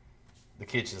with the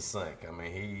kitchen sink. I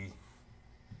mean,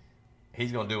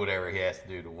 he's going to do whatever he has to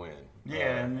do to win.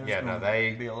 Yeah, and there's going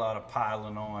to be a lot of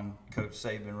piling on Coach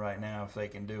Saban right now if they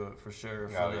can do it for sure.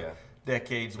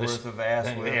 Decades worth of ass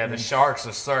whipping. Yeah, the Sharks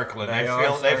are circling.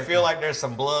 They feel like there's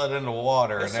some blood in the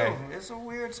water. It's a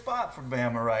weird spot for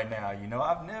Bama right now.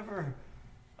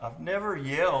 I've never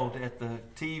yelled at the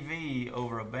TV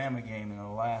over a Bama game in the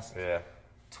last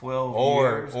 12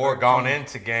 years. Or gone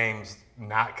into games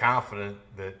not confident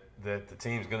that that the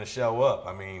team's going to show up.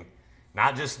 I mean,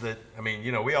 not just that. I mean,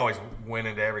 we always went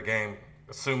into every game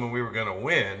assuming we were going to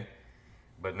win,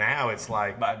 but now it's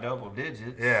like by double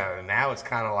digits. Yeah, and now it's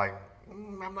kind of like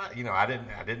I'm not. I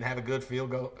didn't have a good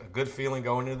feeling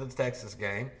going into the Texas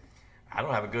game. I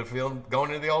don't have a good feeling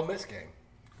going into the Ole Miss game.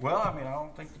 Well, I mean, I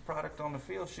don't think the product on the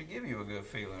field should give you a good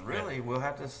feeling. Really, we'll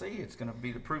have to see. It's going to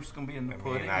be the proof's going to be in the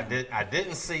pudding. I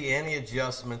didn't see any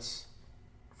adjustments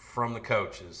from the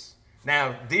coaches.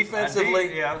 Now,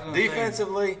 defensively,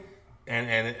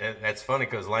 and that's funny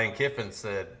because Lane Kiffin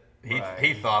said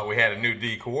he thought we had a new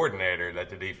D coordinator, that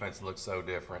the defense looked so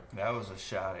different. That was a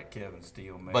shot at Kevin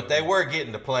Steele, maybe. But they were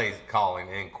getting the plays calling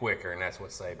in quicker, and that's what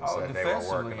Saban said they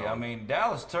were working on. I mean,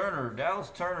 Dallas Turner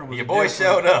was your boy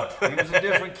showed up. He was a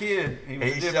different kid.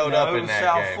 He showed up in that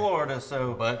South game. Florida,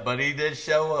 so but he did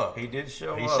show up. He did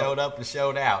show up. He showed up and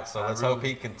showed out. So let's hope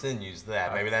he continues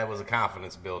that. Maybe that was a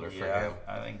confidence builder for him.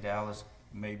 I think Dallas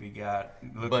maybe got.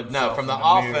 But no, from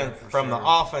the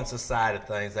offensive side of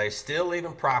things, they still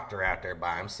leaving Proctor out there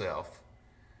by himself,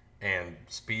 and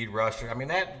speed rusher. I mean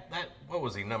that what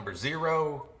was he, number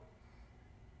 0?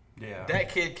 Yeah, that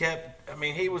kid kept. I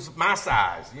mean, he was my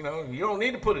size. You don't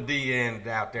need to put a D end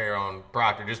out there on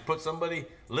Proctor. Just put somebody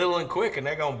little and quick, and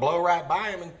they're gonna blow right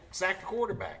by him and sack the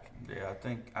quarterback. Yeah,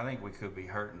 I think we could be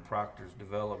hurting Proctor's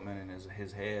development and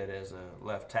his head as a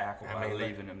left tackle by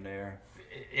leaving him there.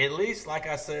 At least, like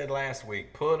I said last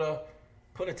week, put a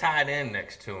tight end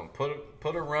next to him.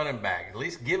 Put a running back. At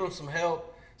least give him some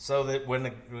help so that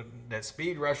when that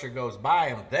speed rusher goes by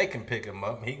him, they can pick him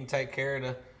up and he can take care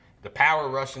of the power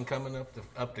rushing coming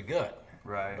up the gut.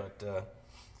 Right. But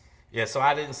so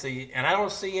I didn't see, and I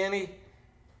don't see any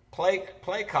play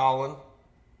calling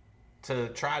to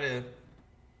try to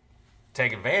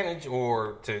take advantage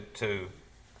or to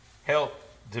help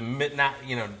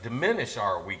diminish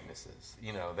our weaknesses.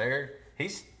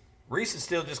 Reese is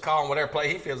still just calling whatever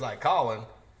play he feels like calling,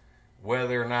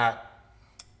 whether or not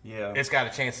it's got a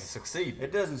chance to succeed.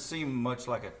 It doesn't seem much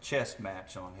like a chess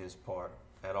match on his part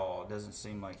at all. It doesn't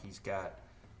seem like he's got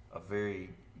a very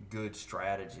good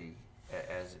strategy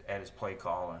at his play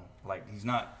calling. Like he's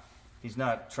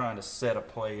not trying to set a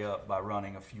play up by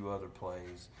running a few other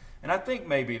plays. And I think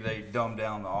maybe they dumbed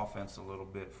down the offense a little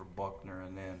bit for Buckner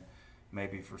and then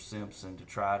maybe for Simpson to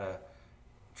try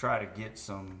to get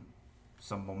some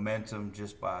momentum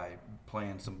just by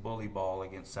playing some bully ball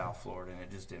against South Florida, and it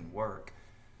just didn't work.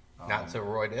 Not until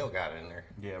Roy Dale got in there.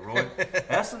 Yeah, Roy.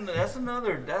 That's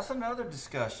another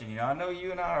discussion. I know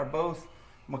you and I are both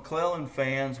McClellan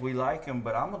fans. We like him,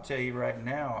 but I'm gonna tell you right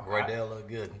now, Roy Dale looked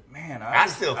good. Man, I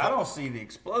don't see the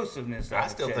explosiveness. I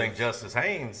still think Justice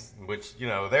Haynes, which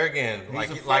there again,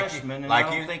 he's a freshman, and I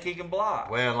don't think he can block.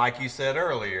 Well, like you said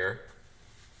earlier,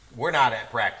 we're not at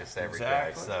practice every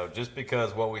day, so just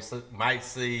because what we might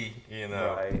see,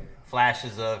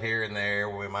 flashes of here and there,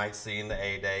 we might see in the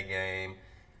A-Day game,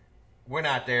 we're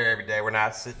not there every day. We're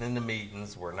not sitting in the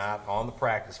meetings. We're not on the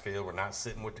practice field. We're not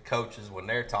sitting with the coaches when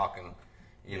they're talking.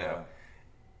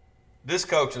 This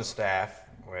coaching staff,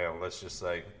 well, let's just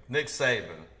say Nick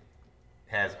Saban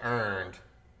has earned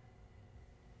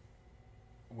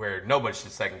where nobody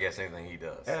should second guess anything he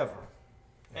does. Ever.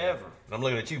 And I'm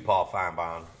looking at you, Paul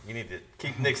Feinbaum. You need to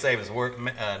keep Nick Saban's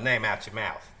name out your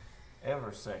mouth.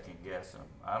 Ever second guess him?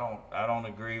 I don't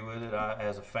agree with it.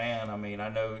 As a fan, I mean, I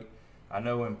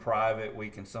know in private we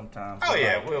can sometimes. Oh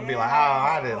yeah, we'll be like,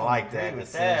 I didn't like that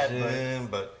decision,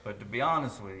 but to be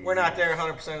honest with you, we're not there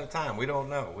 100% of the time. We don't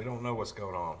know. We don't know what's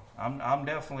going on. I'm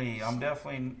definitely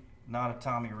not a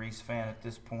Tommy Reese fan at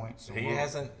this point. So he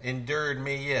hasn't endured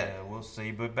me yet. Yeah, we'll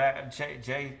see. But back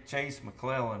Chase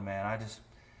McClellan, man,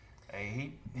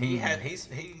 he's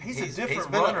a different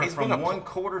runner from one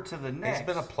quarter to the next. He's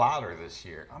been a plotter this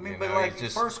year. I mean,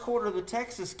 first quarter of the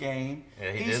Texas game,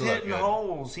 he's hitting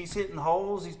holes. He's hitting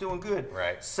holes. He's doing good.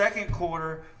 Right. Second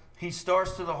quarter, he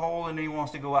starts to the hole and he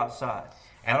wants to go outside.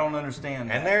 I don't understand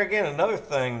that. And there again, another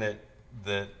thing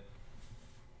that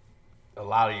a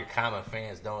lot of your common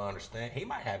fans don't understand, he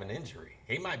might have an injury.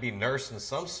 He might be nursing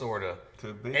some sort of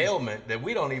ailment that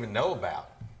we don't even know about.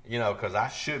 Because I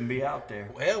shouldn't be out there.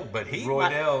 Well, but Roy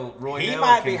Dale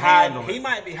might be hiding. He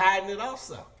might be hiding it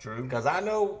also. True. Because I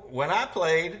know when I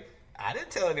played, I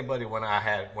didn't tell anybody when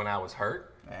I was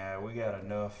hurt. We got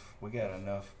enough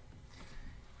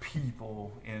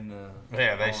people in the.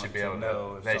 Yeah, they should be able to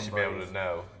know. They should be able to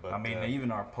know. But I mean, even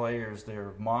our players,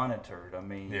 they're monitored. I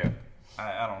mean, yeah.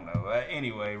 I don't know.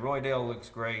 Anyway, Roy Dale looks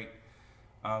great.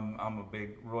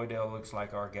 Roy Dale looks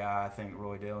like our guy. I think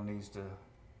Roy Dale needs to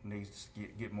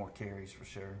get more carries for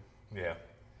sure. Yeah.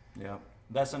 Yeah.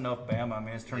 That's enough Bama. I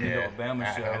mean, it's turned into Yeah. a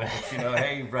Bama show. But, you know,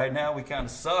 hey, right now we kind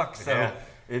of suck. So Yeah.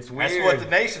 it's weird. That's what the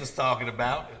nation's talking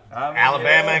about. I mean,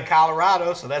 Alabama yeah. and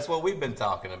Colorado, so that's what we've been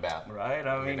talking about. Right?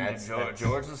 I mean, that's-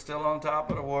 Georgia's still on top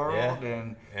of the world. Yeah.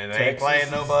 And And they ain't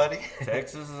playing nobody.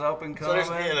 Texas is up and So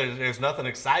coming. there's nothing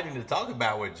exciting to talk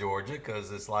about with Georgia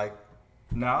because it's like,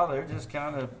 No, they're just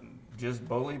kind of just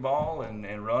bully ball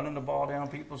and running the ball down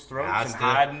people's throats I and still-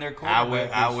 hiding their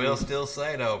quarterback. I will issues. still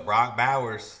say though, Brock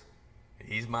Bowers,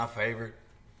 he's my favorite,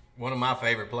 one of my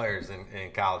favorite players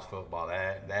in college football.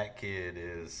 That kid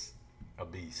is a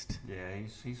beast. Yeah,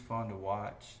 he's fun to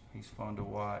watch. He's fun to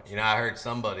watch. You know, I heard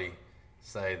somebody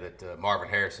say that Marvin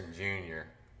Harrison Jr.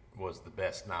 was the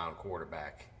best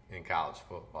non-quarterback in college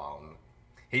football. And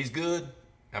he's good.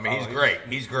 I mean, he's great.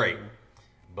 He's great.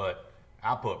 But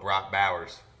I'll put Brock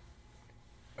Bowers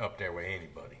up there with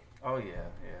anybody. Oh yeah.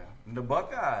 And the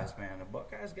Buckeyes, man. The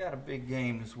Buckeyes got a big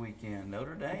game this weekend.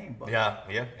 Notre Dame. Buckeyes.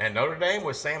 Yeah. And Notre Dame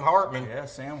with Sam Hartman, Yeah,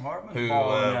 Sam Hartman's who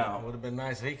balling out. would have been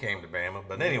nice if he came to Bama.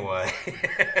 But anyway,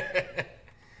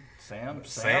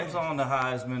 Sam's on the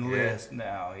Heisman list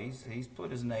now. He's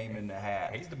put his name in the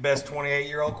hat. he's the best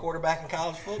 28-year-old quarterback in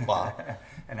college football.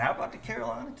 And how about the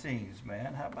Carolina teams,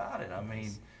 man? How about it? I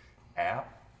mean,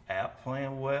 App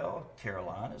playing well.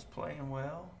 Carolina's playing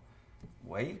well.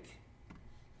 Wake.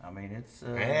 I mean, it's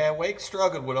Yeah, Wake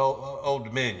struggled with Old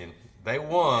Dominion. They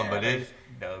won, but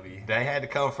W. they had to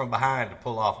come from behind to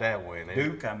pull off that win.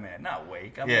 Duke, I meant, not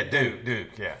Wake. I Yeah, meant Duke,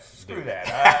 yeah. Screw Duke.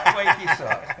 that. Wake, you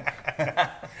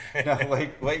suck. No,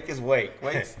 Wake is Wake.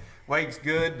 Wake's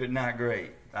good, but not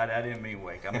great. I didn't mean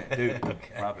Wake. I meant Duke.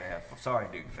 Okay. My bad. Sorry,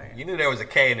 Duke fan. You knew there was a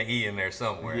K and an E in there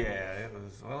somewhere. Yeah,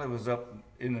 it was up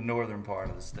in the northern part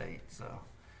of the state. So,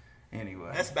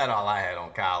 anyway. That's about all I had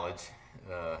on college.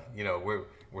 You know,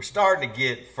 we're starting to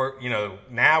get,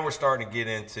 now we're starting to get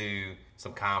into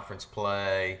some conference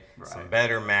play, some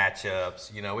better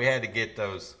matchups. You know, we had to get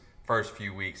those first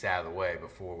few weeks out of the way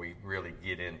before we really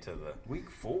get into the Week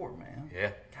 4, man.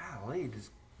 yeah. Golly,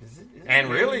 is it And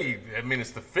really, I mean,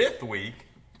 it's the 5th week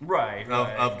right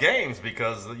of games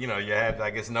because you know you had, I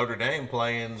guess, Notre Dame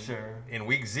playing in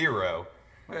week 0.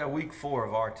 Well, Week 4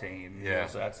 of our team. Yeah.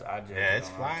 So that's I judge Yeah, it it's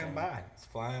on our flying team. by. It's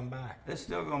flying by. It's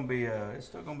still gonna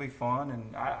be fun,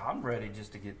 and I'm ready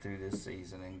just to get through this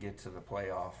season and get to the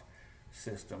playoff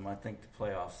system. I think the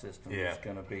playoff system is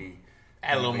gonna be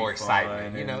Add a little more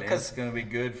excitement, you know, and because it's gonna be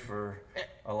good for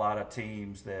a lot of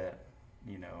teams that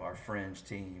are fringe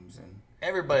teams, and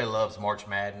everybody loves March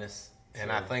Madness,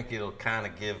 and I Sure. think it'll kind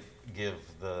of give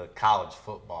the college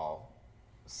football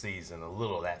season a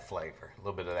little of that flavor, a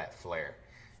little bit of that flair.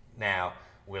 Now,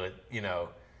 will it,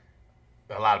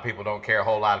 a lot of people don't care a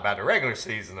whole lot about the regular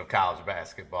season of college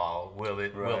basketball. Will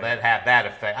that have that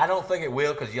effect? I don't think it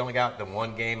will because you only got the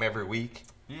one game every week.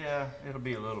 yeah, it'll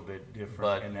be a little bit different.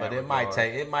 But in that but it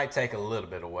regard. might take a little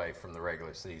bit away from the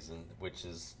regular season, which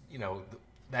is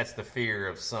that's the fear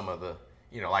of some of the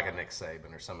like a Nick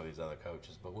Saban or some of these other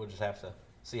coaches. But we'll just have to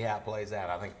see how it plays out.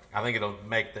 I think it'll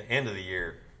make the end of the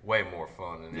year way more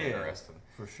fun and interesting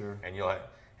for sure. and you'll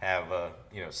have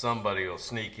somebody will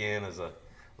sneak in as a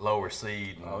lower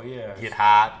seed and get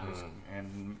hot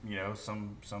and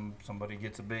somebody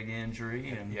gets a big injury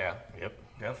and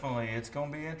definitely it's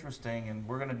going to be interesting, and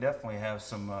we're going to definitely have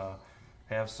some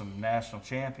national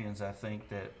champions I think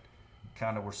that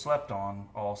kind of were slept on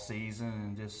all season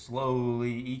and just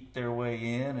slowly eked their way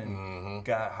in and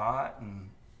got hot. And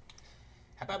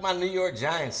how about my New York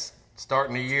Giants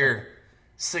starting the year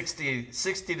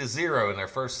 60-0 in their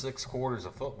first 6 quarters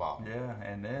of football? yeah,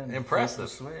 and then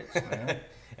Impressive. flip the switch, man.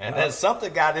 And then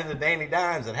something got into Danny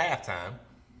Dimes at halftime.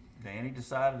 Danny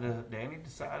decided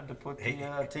to put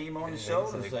the team on his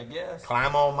shoulders, I guess.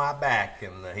 Climb on my back,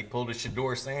 and he pulled a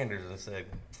Shador Sanders and said,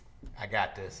 "I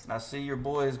got this." I see your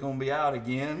boy is going to be out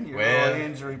again. You're Well,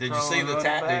 injury did you prone see the running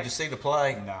back. Did you see the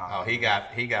play? No. Oh, he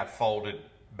got folded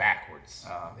backwards.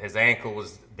 His ankle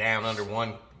was down under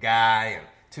one guy and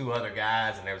 2 other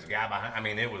guys, and there was a guy behind. I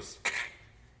mean, it was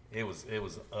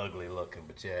ugly looking.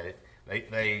 But yeah,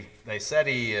 they said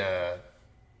he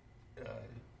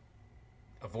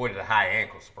avoided a high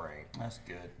ankle sprain. That's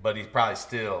good. But he's probably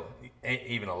still,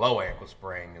 even a low ankle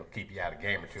sprain, will keep you out a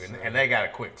game or two. And they got a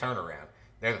quick turnaround.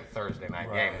 They're the Thursday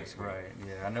night game this week. Right.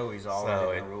 Yeah, I know he's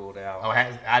already been ruled out. Oh,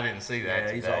 I didn't see that.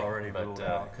 Yeah, he's today, already ruled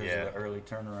out because of the early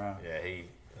turnaround. Yeah, he.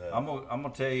 I'm gonna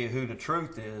tell you who the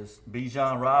truth is.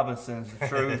 Bijan Robinson's the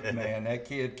truth, man. That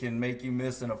kid can make you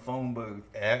miss in a phone booth.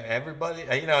 Everybody,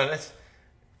 that's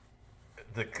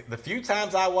the few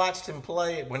times I watched him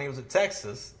play when he was at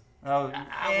Texas. Oh,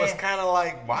 I was kind of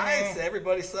like, why is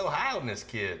everybody so high on this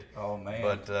kid? Oh man!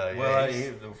 But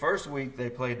the first week they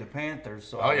played the Panthers,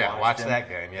 so I watched them, that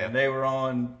game. Yeah, and they were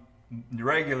on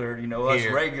regular, us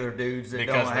regular dudes that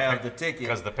don't have the ticket.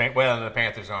 Because the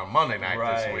Panthers are on Monday night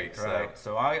this week. Right.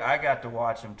 So I got to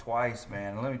watch him twice,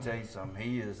 man. And let me tell you something.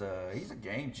 He's a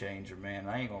game changer, man.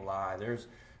 I ain't gonna lie. There's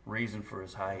reason for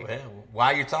his height. Well,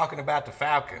 while you're talking about the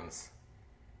Falcons,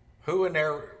 who in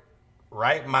their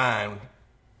right mind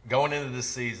going into the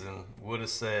season would have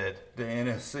said The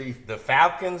NFC, the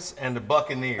Falcons and the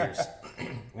Buccaneers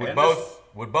would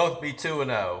both be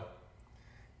 2-0,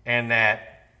 and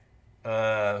that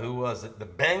who was it? The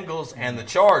Bengals and the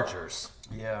Chargers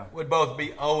would both be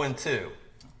 0-2.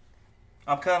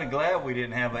 I'm kind of glad we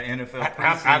didn't have an NFL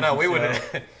preseason. I know we would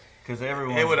have, because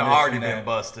everyone it would have already been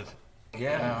busted.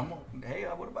 Yeah,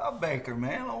 what about Baker,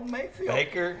 man? Old Mayfield.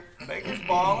 Baker's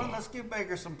balling. Let's give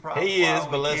Baker some props. He is,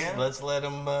 but let's let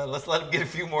him get a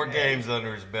few more games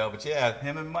under his belt. But yeah,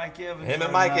 him and Mike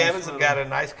Evans. Have got a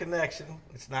nice connection.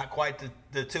 It's not quite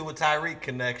the Tua Tyreek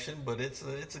connection, but it's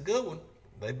a good one.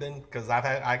 They've been, because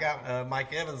I got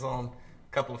Mike Evans on a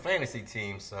couple of fantasy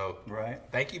teams. So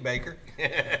thank you, Baker.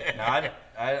 No,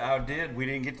 I did. We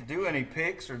didn't get to do any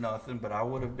picks or nothing, but I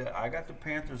would have. I got the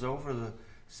Panthers over the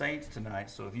Saints tonight,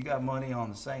 so if you got money on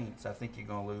the Saints, I think you're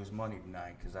gonna lose money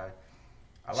tonight because I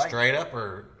like straight up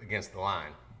or against the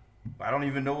line. I don't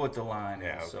even know what the line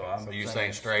is, okay. so I'm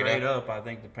saying straight up. I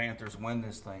think the Panthers win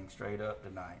this thing straight up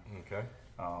tonight. Okay.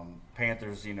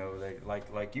 Panthers, they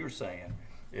like you were saying,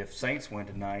 if Saints win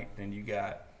tonight, then you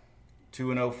got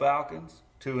 2-0 Falcons,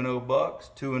 2-0 Bucks,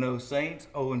 2-0 Saints,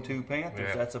 0-2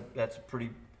 Panthers. Yeah. That's a pretty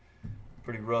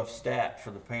rough stat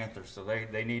for the Panthers. So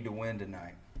they need to win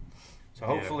tonight. So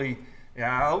hopefully,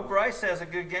 I hope Bryce has a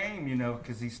good game,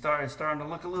 because he's starting to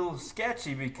look a little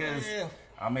sketchy because,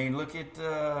 look at,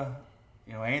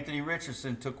 Anthony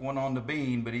Richardson took one on the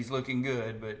bean, but he's looking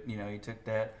good. But, he took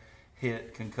that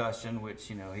concussion, which,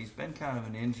 he's been kind of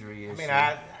an injury issue.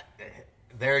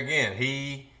 There again,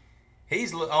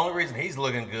 he's the only reason he's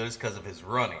looking good is because of his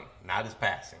running, not his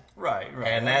passing. Right.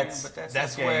 And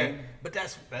that's where. But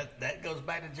that goes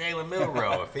back to Jalen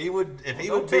Milroe.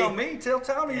 Tell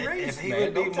Tommy Reese,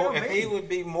 if he would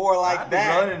be more like I'd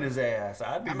that, be running his ass.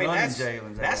 I'd be running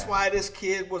Jalen's ass. That's why this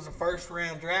kid was a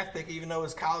first-round draft pick, even though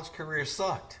his college career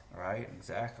sucked. Right,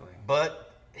 exactly.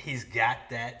 But he's got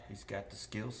that. He's got the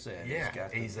skill set. Yeah,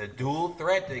 he's a dual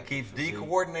threat that keeps D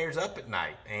coordinators up at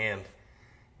night, and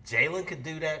Jalen could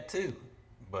do that too.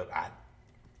 But I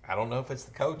don't know if it's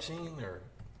the coaching or.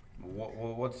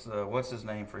 What's his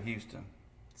name for Houston?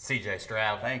 C.J.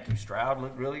 Stroud. Thank you. Stroud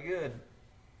looked really good.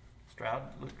 Stroud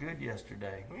looked good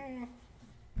yesterday.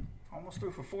 Almost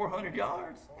threw for 400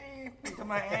 yards.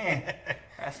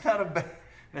 That's not a bad.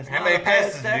 How many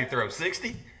passes did he throw?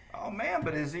 60? Oh man,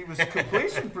 but his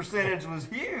completion percentage was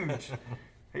huge.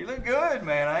 He looked good,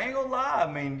 man. I ain't gonna lie.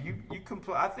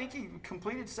 I think he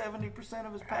completed 70%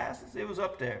 of his passes. It was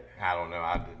up there. I don't know.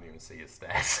 I didn't even see his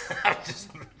stats.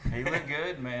 He looked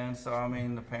good, man. So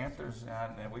the Panthers.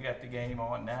 We got the game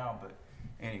on now, but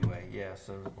anyway, yeah.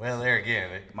 So there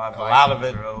again, a lot of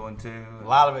it are 0-2. A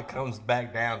lot of it comes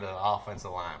back down to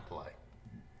offensive line play.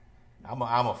 I'm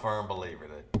a firm believer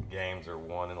that games are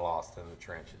won and lost in the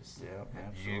trenches. Yeah,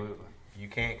 absolutely. You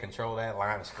can't control that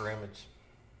line of scrimmage.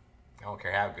 I don't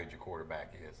care how good your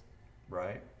quarterback is.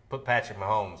 Right. Put Patrick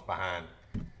Mahomes behind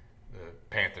the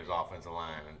Panthers' offensive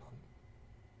line.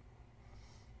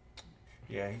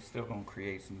 Yeah, he's still going to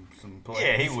create some plays.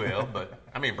 Yeah, he will. But,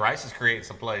 Bryce is creating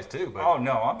some plays too. But. Oh,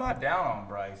 no, I'm not down on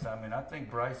Bryce. I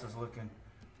think Bryce is looking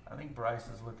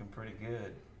pretty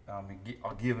good,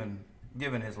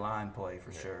 given his line play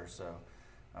for sure. So,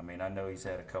 I know he's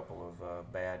had a couple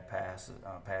of bad passes,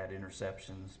 bad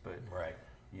interceptions, but right.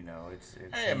 He's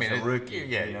a rookie.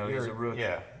 Yeah, he's a rookie.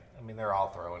 Yeah, they're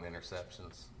all throwing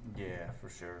interceptions. Yeah, for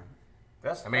sure.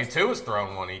 Tua's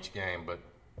thrown one each game, but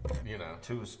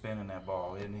Tua's spinning that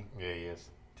ball, isn't he? Yeah, he is.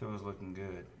 Tua's looking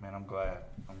good, man. I'm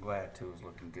glad Tua's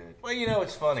looking good. Well,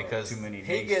 it's funny because too many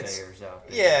he gets out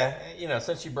there. Yeah,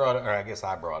 since you brought it, or I guess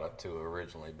I brought up Tua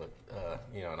originally, but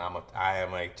and I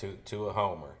am a Tua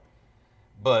homer,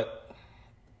 but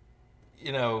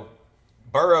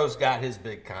Burrow's got his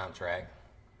big contract.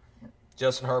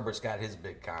 Justin Herbert's got his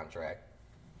big contract.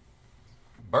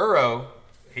 Burrow,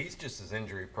 he's just as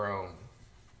injury prone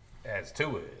as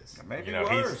Tua is. Maybe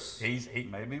worse. He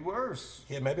maybe worse.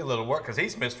 Yeah, maybe a little worse because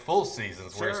he's missed full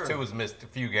seasons, whereas Tua's missed a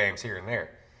few games here and there.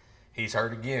 He's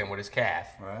hurt again with his calf.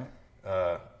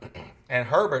 Right. And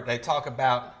Herbert, they talk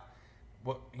about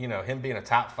him being a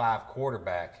top 5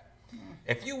 quarterback.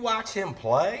 If you watch him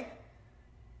play,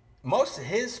 most of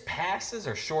his passes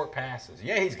are short passes.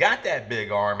 Yeah, he's got that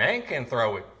big arm and can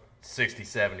throw it 60,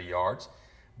 70 yards.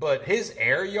 But his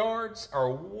air yards are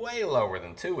way lower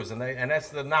than Tua's, and that's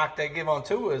the knock they give on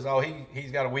Tua is,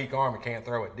 he's got a weak arm and can't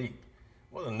throw it deep.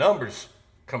 Well, the numbers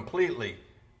completely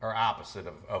are opposite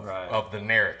of the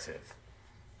narrative.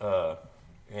 I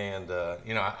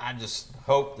just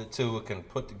hope that Tua can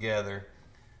put together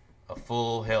a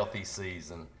full, healthy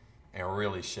season and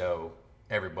really show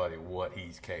everybody what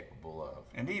he's capable of.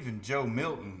 And even Joe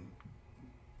Milton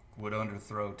would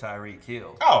underthrow Tyreek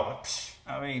Hill. Oh,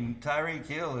 I mean, Tyreek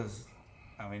Hill is,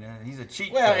 he's a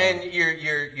cheat well, code. and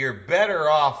you're better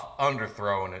off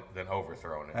underthrowing it than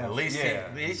overthrowing it. At least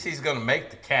he's going to make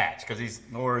the catch because he's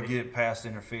or get pass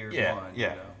interfered. Yeah. You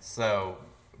know? So,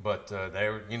 but they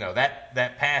were,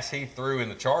 that pass he threw in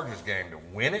the Chargers game to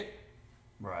win it.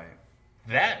 Right.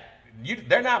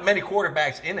 There are not many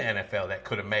quarterbacks in the NFL that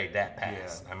could have made that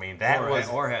pass. Yeah. I mean, that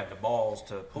or had the balls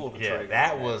to pull the trigger.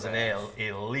 That was an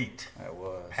elite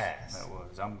pass. That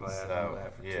was. I'm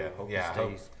glad for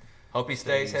Tua. Hope he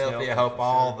stays healthy. I hope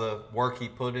all the work he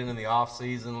put in the off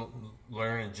season,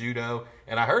 learning judo,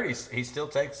 and I heard he still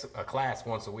takes a class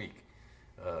once a week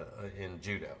in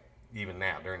judo, even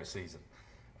now during the season.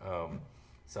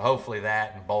 So hopefully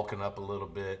that and bulking up a little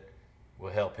bit will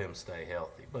help him stay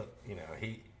healthy. But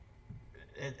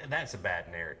that's a bad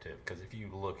narrative because if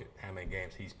you look at how many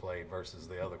games he's played versus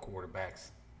the other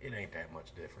quarterbacks, it ain't that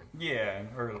much different. Yeah, and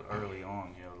early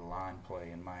on, the line play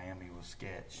in Miami was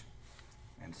sketch.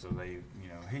 And so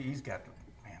he's got,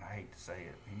 I hate to say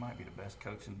it, he might be the best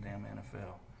coach in the damn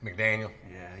NFL. McDaniel?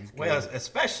 Yeah, he's good. Well,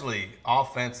 especially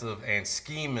offensive and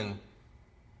scheming.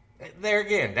 There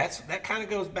again, that kind of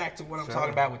goes back to what I'm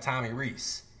talking about with Tommy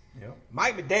Rees. Yep.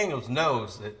 Mike McDaniels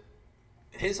knows that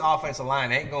his offensive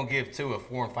line ain't going to give Tua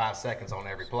 4 and 5 seconds on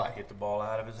every play. Get the ball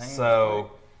out of his hands.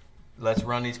 So let's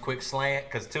run these quick slant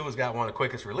because Tua's got one of the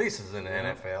quickest releases in the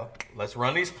NFL. Let's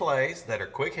run these plays that are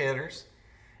quick hitters.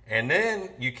 And then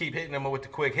you keep hitting them with the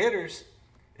quick hitters,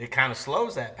 it kind of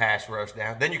slows that pass rush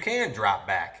down. Then you can drop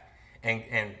back.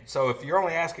 And so if you're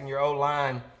only asking your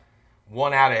O-line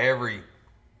one out of every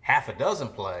half a dozen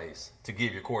plays to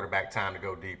give your quarterback time to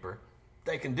go deeper,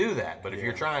 they can do that. But if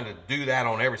you're trying to do that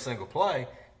on every single play,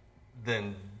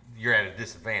 then you're at a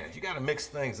disadvantage. You got to mix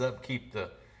things up, keep the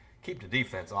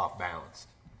defense off balanced.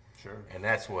 Sure. And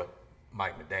that's what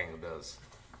Mike McDaniel does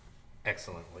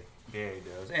excellently. Yeah, he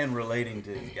does. And relating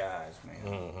to his guys,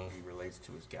 man. Mm-hmm. He relates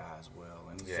to his guys well.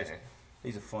 And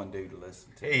he's a fun dude to listen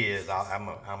to. He is. I'm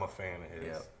a fan of his.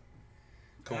 Yep.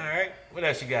 Cool. All right. What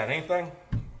else you got? Anything?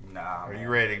 Nah. Are you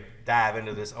ready to dive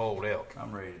into this old elk?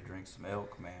 I'm ready to drink some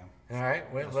elk, man. All right.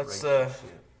 Well,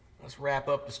 let's wrap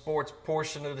up the sports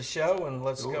portion of the show and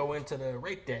let's go into the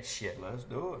rate that shit. Let's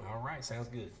do it. All right. Sounds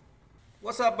good.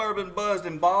 What's up, Bourbon Buzzed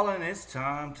and Ballin'? It's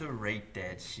time to rate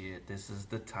that shit. This is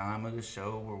the time of the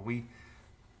show where we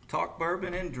talk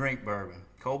bourbon and drink bourbon.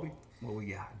 Colby, what we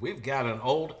got? We've got an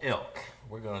old elk.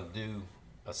 We're going to do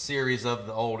a series of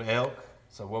the old elk.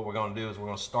 So what we're going to do is we're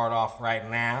going to start off right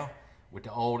now with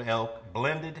the Old Elk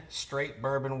Blended Straight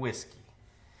Bourbon Whiskey.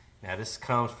 Now, this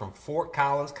comes from Fort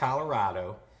Collins,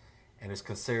 Colorado, and is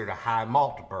considered a high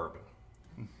malt bourbon.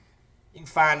 You can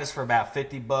find this for about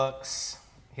 $50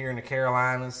 here in the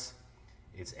Carolinas.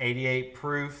 It's 88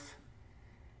 proof.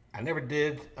 I never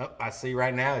did. I see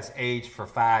right now it's aged for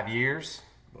 5 years.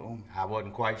 Boom. I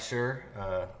wasn't quite sure.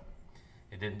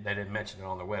 They didn't mention it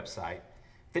on their website.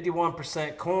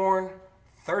 51% corn,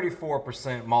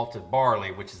 34% malted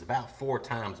barley, which is about 4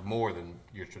 times more than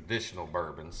your traditional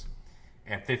bourbons,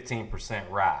 and 15%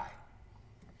 rye.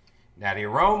 Now the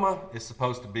aroma is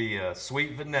supposed to be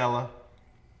sweet vanilla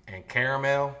and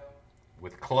caramel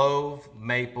with clove,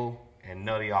 maple, and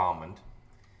nutty almond.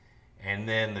 And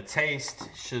then the taste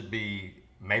should be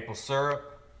maple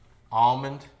syrup,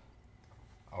 almond,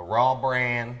 a raw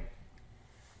bran,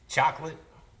 chocolate,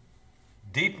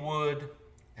 deep wood,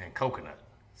 and coconut.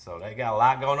 So they got a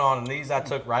lot going on. And these I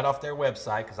took right off their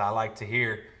website because I like to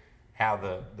hear how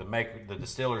the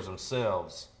distillers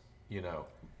themselves,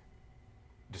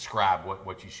 describe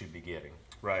what you should be getting.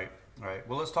 Right.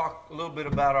 Well, let's talk a little bit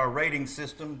about our rating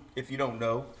system. If you don't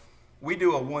know, we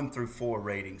do a 1 through 4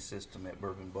 rating system at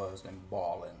Bourbon Buzzed and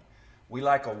Ballin'. We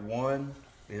like a 1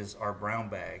 is our brown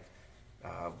bag.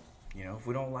 If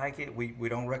we don't like it, we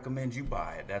don't recommend you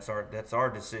buy it. That's our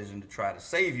decision to try to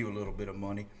save you a little bit of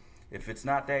money. If it's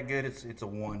not that good, it's a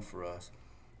 1 for us.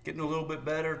 Getting a little bit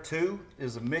better, 2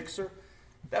 is a mixer.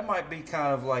 That might be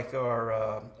kind of like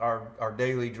our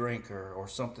daily drink or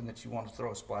something that you want to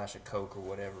throw a splash of Coke or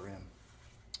whatever in.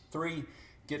 3,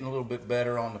 getting a little bit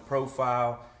better on the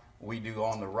profile. We do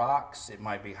on the rocks. It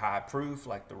might be high proof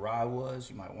like the rye was.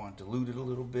 You might want to dilute it a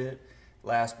little bit.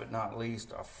 Last but not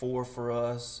least, our 4 for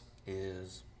us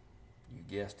is, you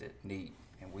guessed it, neat.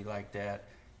 And we like that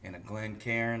in a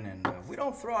Glencairn. And we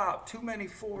don't throw out too many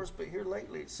 4s, but here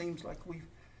lately it seems like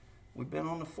we've been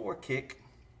on the 4 kick.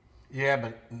 Yeah,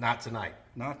 but not tonight.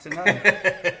 Not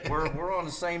tonight. we're on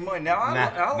the same money. Now, I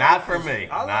Not like for this, me.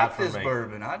 I Not like for this me.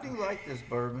 bourbon. I do like this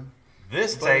bourbon.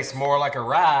 This But tastes more like a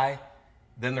rye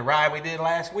than the rye we did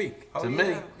last week, Oh, to yeah.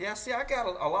 me. Yeah, see, I got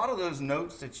a lot of those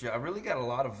notes that I really got a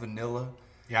lot of vanilla.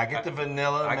 Yeah, I get the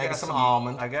vanilla, I maybe got some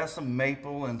almond. I got some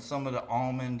maple and some of the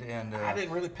almond, and I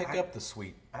didn't really pick up the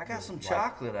sweet. I got some like-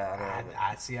 chocolate out of it.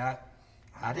 I see. I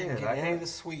didn't did. get I any got- of the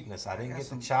sweetness. I didn't got get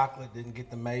some- the chocolate. Didn't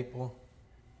get the maple.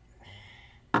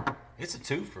 It's a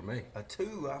 2 for me. A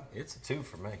 2. It's a 2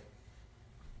 for me.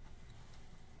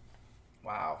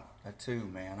 Wow, a 2,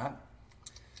 man.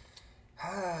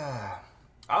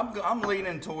 I'm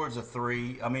leaning towards a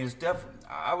 3. I mean, it's definitely.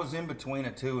 I was in between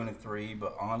a 2 and a 3,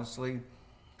 but honestly,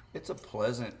 it's a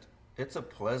pleasant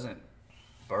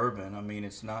bourbon. I mean,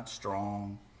 it's not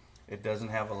strong. It doesn't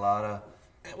have a lot of.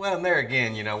 Well, and there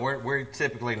again, we're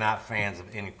typically not fans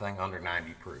of anything under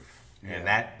 90 proof, and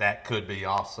that could be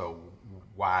also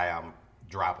why I'm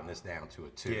dropping this down to a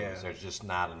 2. Yeah. There's just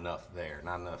not enough there.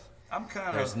 Not enough. I'm kind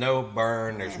of. There's no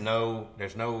burn. There's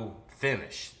no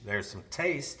finish. There's some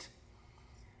taste,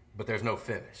 but there's no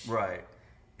finish. Right.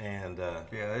 And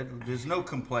There's no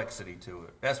complexity to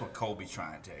it. That's what Colby's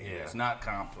trying to tell you. Yeah. It's not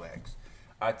complex.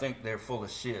 I think they're full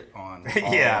of shit on.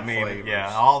 yeah, all I mean, flavors.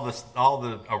 yeah, all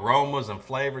the aromas and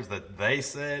flavors that they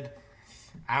said.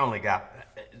 I only got,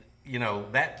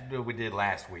 that we did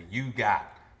last week. You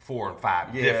got 4 and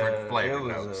 5 different flavor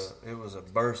notes. It was a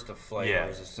burst of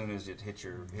flavors Yeah. as soon as it hit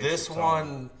your. This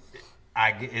one,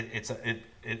 I get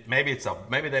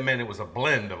maybe they meant it was a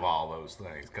blend of all those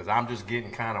things, because I'm just getting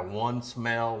kind of one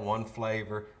smell, one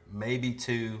flavor, maybe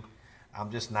 2. I'm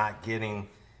just not getting,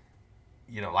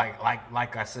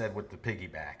 like I said with the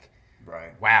piggyback.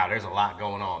 Right. Wow, there's a lot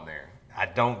going on there. I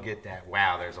don't get that.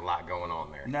 Wow, there's a lot going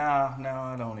on there. No,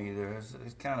 I don't either.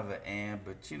 It's kind of an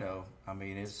but I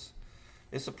mean,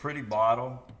 it's a pretty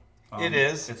bottle. It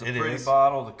is. It's a It pretty is.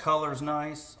 bottle. The color's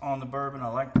nice on the bourbon. I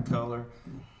like the color.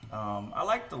 I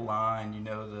like the line.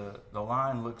 The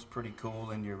line looks pretty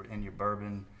cool in your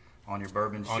bourbon on your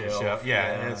bourbon On shelf. your shelf,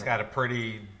 yeah, and it's got a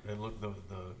pretty. It look the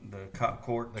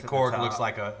cork. the to cork top. looks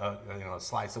like a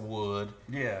slice of wood.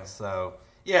 Yeah. So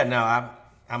yeah, no,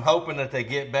 I'm hoping that they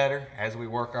get better as we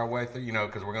work our way through.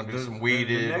 Because we're gonna do some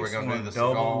weeded. next We're gonna one, do the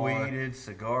double cigar. weeded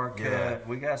cigar cut. Yeah.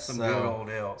 We got some good old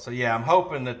elk. So yeah, I'm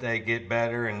hoping that they get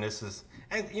better. And this is,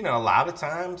 and a lot of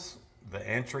times the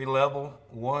entry level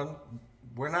one,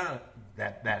 we're not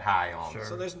that high on. Sure.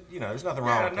 So there's nothing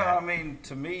wrong with no, that. I mean,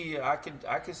 to me, I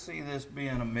could see this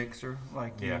being a mixer,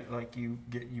 Yeah. you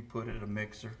put it a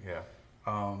mixer. Yeah.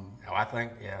 I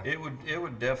think yeah. It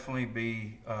would definitely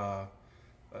be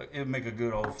it would make a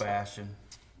good old fashioned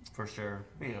for sure.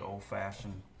 Be an old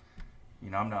fashioned.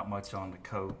 I'm not much on the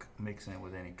Coke, mixing it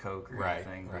with any Coke or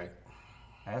anything. Right.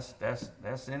 But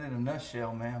that's in it a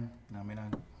nutshell, man. I mean, I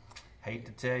hate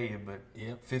to tell you, but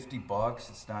Yep. $50,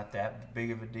 it's not that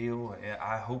big of a deal.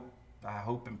 I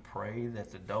hope and pray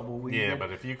that the double weed Yeah,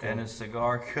 but if you can- and the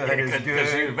cigar cut Yeah, is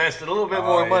because you good. invested a little bit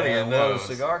more money in well, those.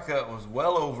 The cigar cut was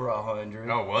well over 100.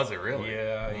 Oh, was it really?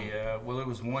 Yeah. Well, it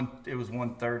was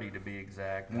 130 to be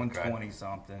exact, 120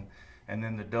 something, and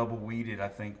then the double weeded I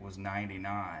think was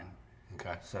 99.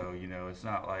 Okay. So it's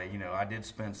not like I did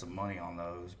spend some money on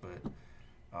those, but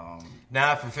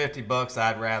Now for $50,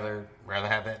 I'd rather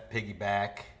have that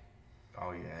piggyback.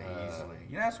 oh yeah, easily.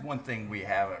 That's one thing we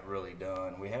haven't really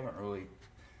done. We haven't really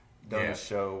done Yeah. a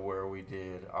show where we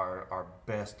did our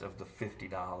best of the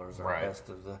 $50, our Right. best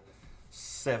of the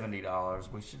 $70.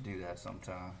 We should do that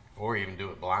sometime. Or even do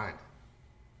it blind.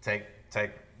 Take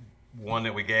one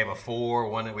that we gave a 4,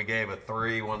 one that we gave a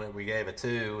 3, one that we gave a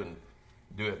 2, and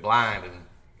do it blind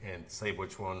and see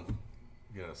which one,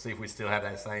 see if we still have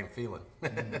that same feeling. I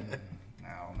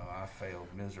don't know. I failed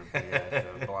miserably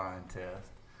at the blind test.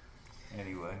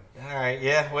 Anyway. All right,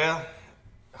 yeah, well,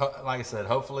 like I said,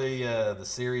 hopefully the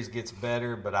series gets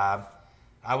better, but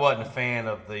I wasn't a fan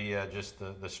of the just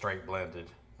the straight blended.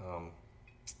 And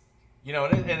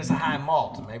it's a high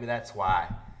malt, and maybe that's why.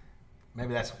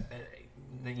 Maybe that's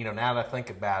now that I think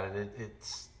about it,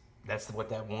 that's what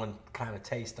that one kind of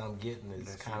taste I'm getting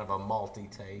is kind of a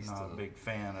malty taste. Not a big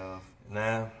fan of.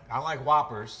 Nah, I like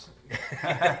Whoppers.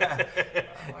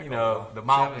 Like You know, a- the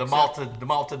except-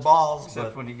 malted balls. Except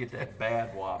But when you get that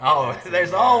bad Whopper. oh, that's in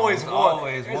there's there. always There's one.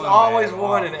 Always There's one always bad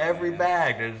one in Whopper, every man.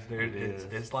 bag. It is.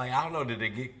 It's like, I don't know, did they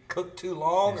get cooked too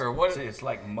long or what? It's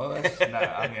like mush. No,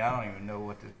 I mean, I don't even know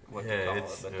what to call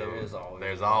it, but there is always.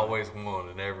 There's one. always one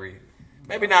in every.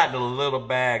 Maybe not the little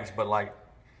bags, but like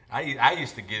I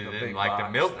used to get The it in big like the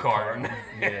box, milk the carton.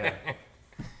 Yeah.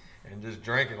 And just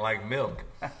drink it like milk.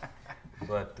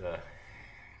 But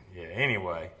yeah.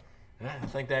 Anyway, I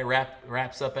think that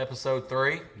wraps up episode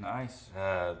 3. Nice.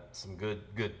 Some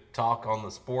good talk on the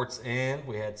sports end.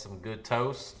 We had some good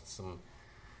toasts, some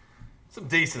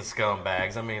decent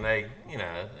scumbags. I mean, they,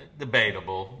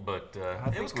 debatable, but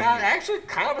it was actually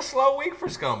kind of a slow week for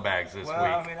scumbags this week.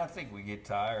 I mean, I think we get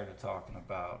tired of talking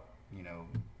about,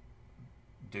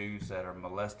 dudes that are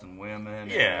molesting women.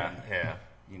 Yeah.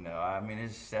 I mean,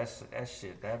 that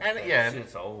shit. That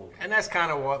shit's old. And that's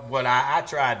kind of what I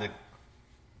tried to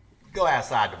go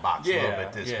outside the box a little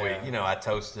bit this week. I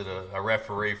toasted a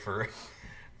referee for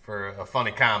a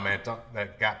funny comment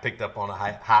that got picked up on a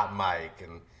hot mic,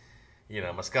 and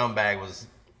my scumbag was,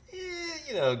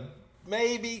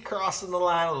 maybe crossing the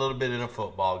line a little bit in a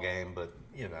football game, but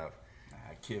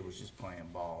That kid was just playing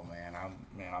ball, man.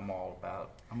 I'm all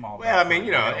about. Well, I mean,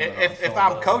 if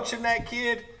I'm coaching that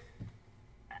kid,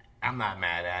 I'm not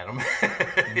mad at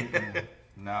him.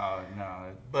 No.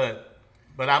 But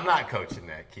I'm not coaching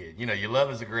that kid. You love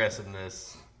his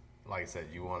aggressiveness. Like I said,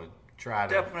 you want to try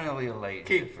to definitely a late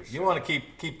hit for sure. You want to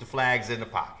keep the flags in the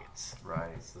pockets.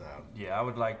 Right. So yeah, I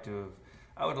would like to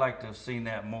have seen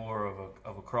that more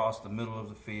of across the middle of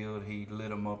the field. He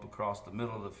lit him up across the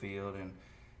middle of the field,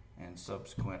 and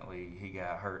subsequently he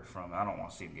got hurt from. I don't want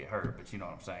to see him get hurt, but you know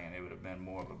what I'm saying. It would have been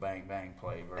more of a bang bang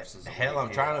play versus. Hell, I'm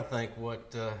trying to think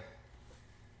what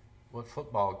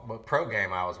pro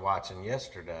game I was watching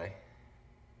yesterday,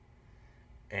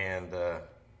 and the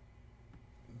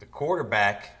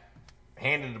quarterback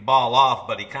handed the ball off,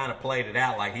 but he kind of played it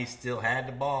out like he still had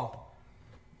the ball,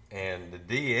 and the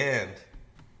D end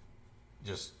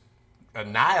just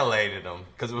annihilated him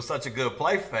because it was such a good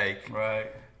play fake. Right.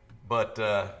 But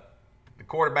the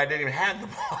quarterback didn't even have the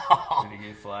ball. Did he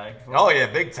get flagged for Oh it? yeah,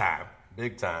 big time.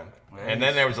 Well, And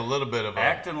then there was a little bit of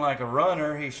acting like a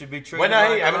runner. He should be treated. Well,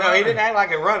 no, like a runner. he didn't act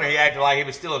like a runner. He acted like he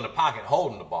was still in the pocket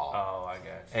holding the ball. Oh, I got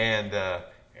you.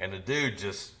 And the dude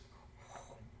just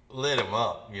lit him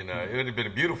up. It would have been a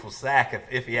beautiful sack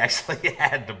if he actually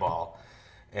had the ball.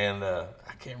 And I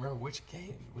can't remember which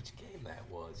game that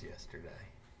was yesterday.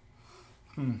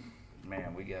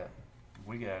 Man, we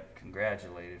got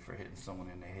congratulated for hitting someone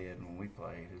in the head when we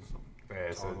played.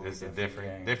 It's a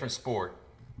different sport.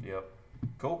 Yep.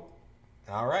 Cool.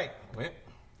 All right. Well,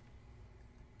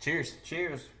 cheers.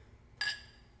 Cheers.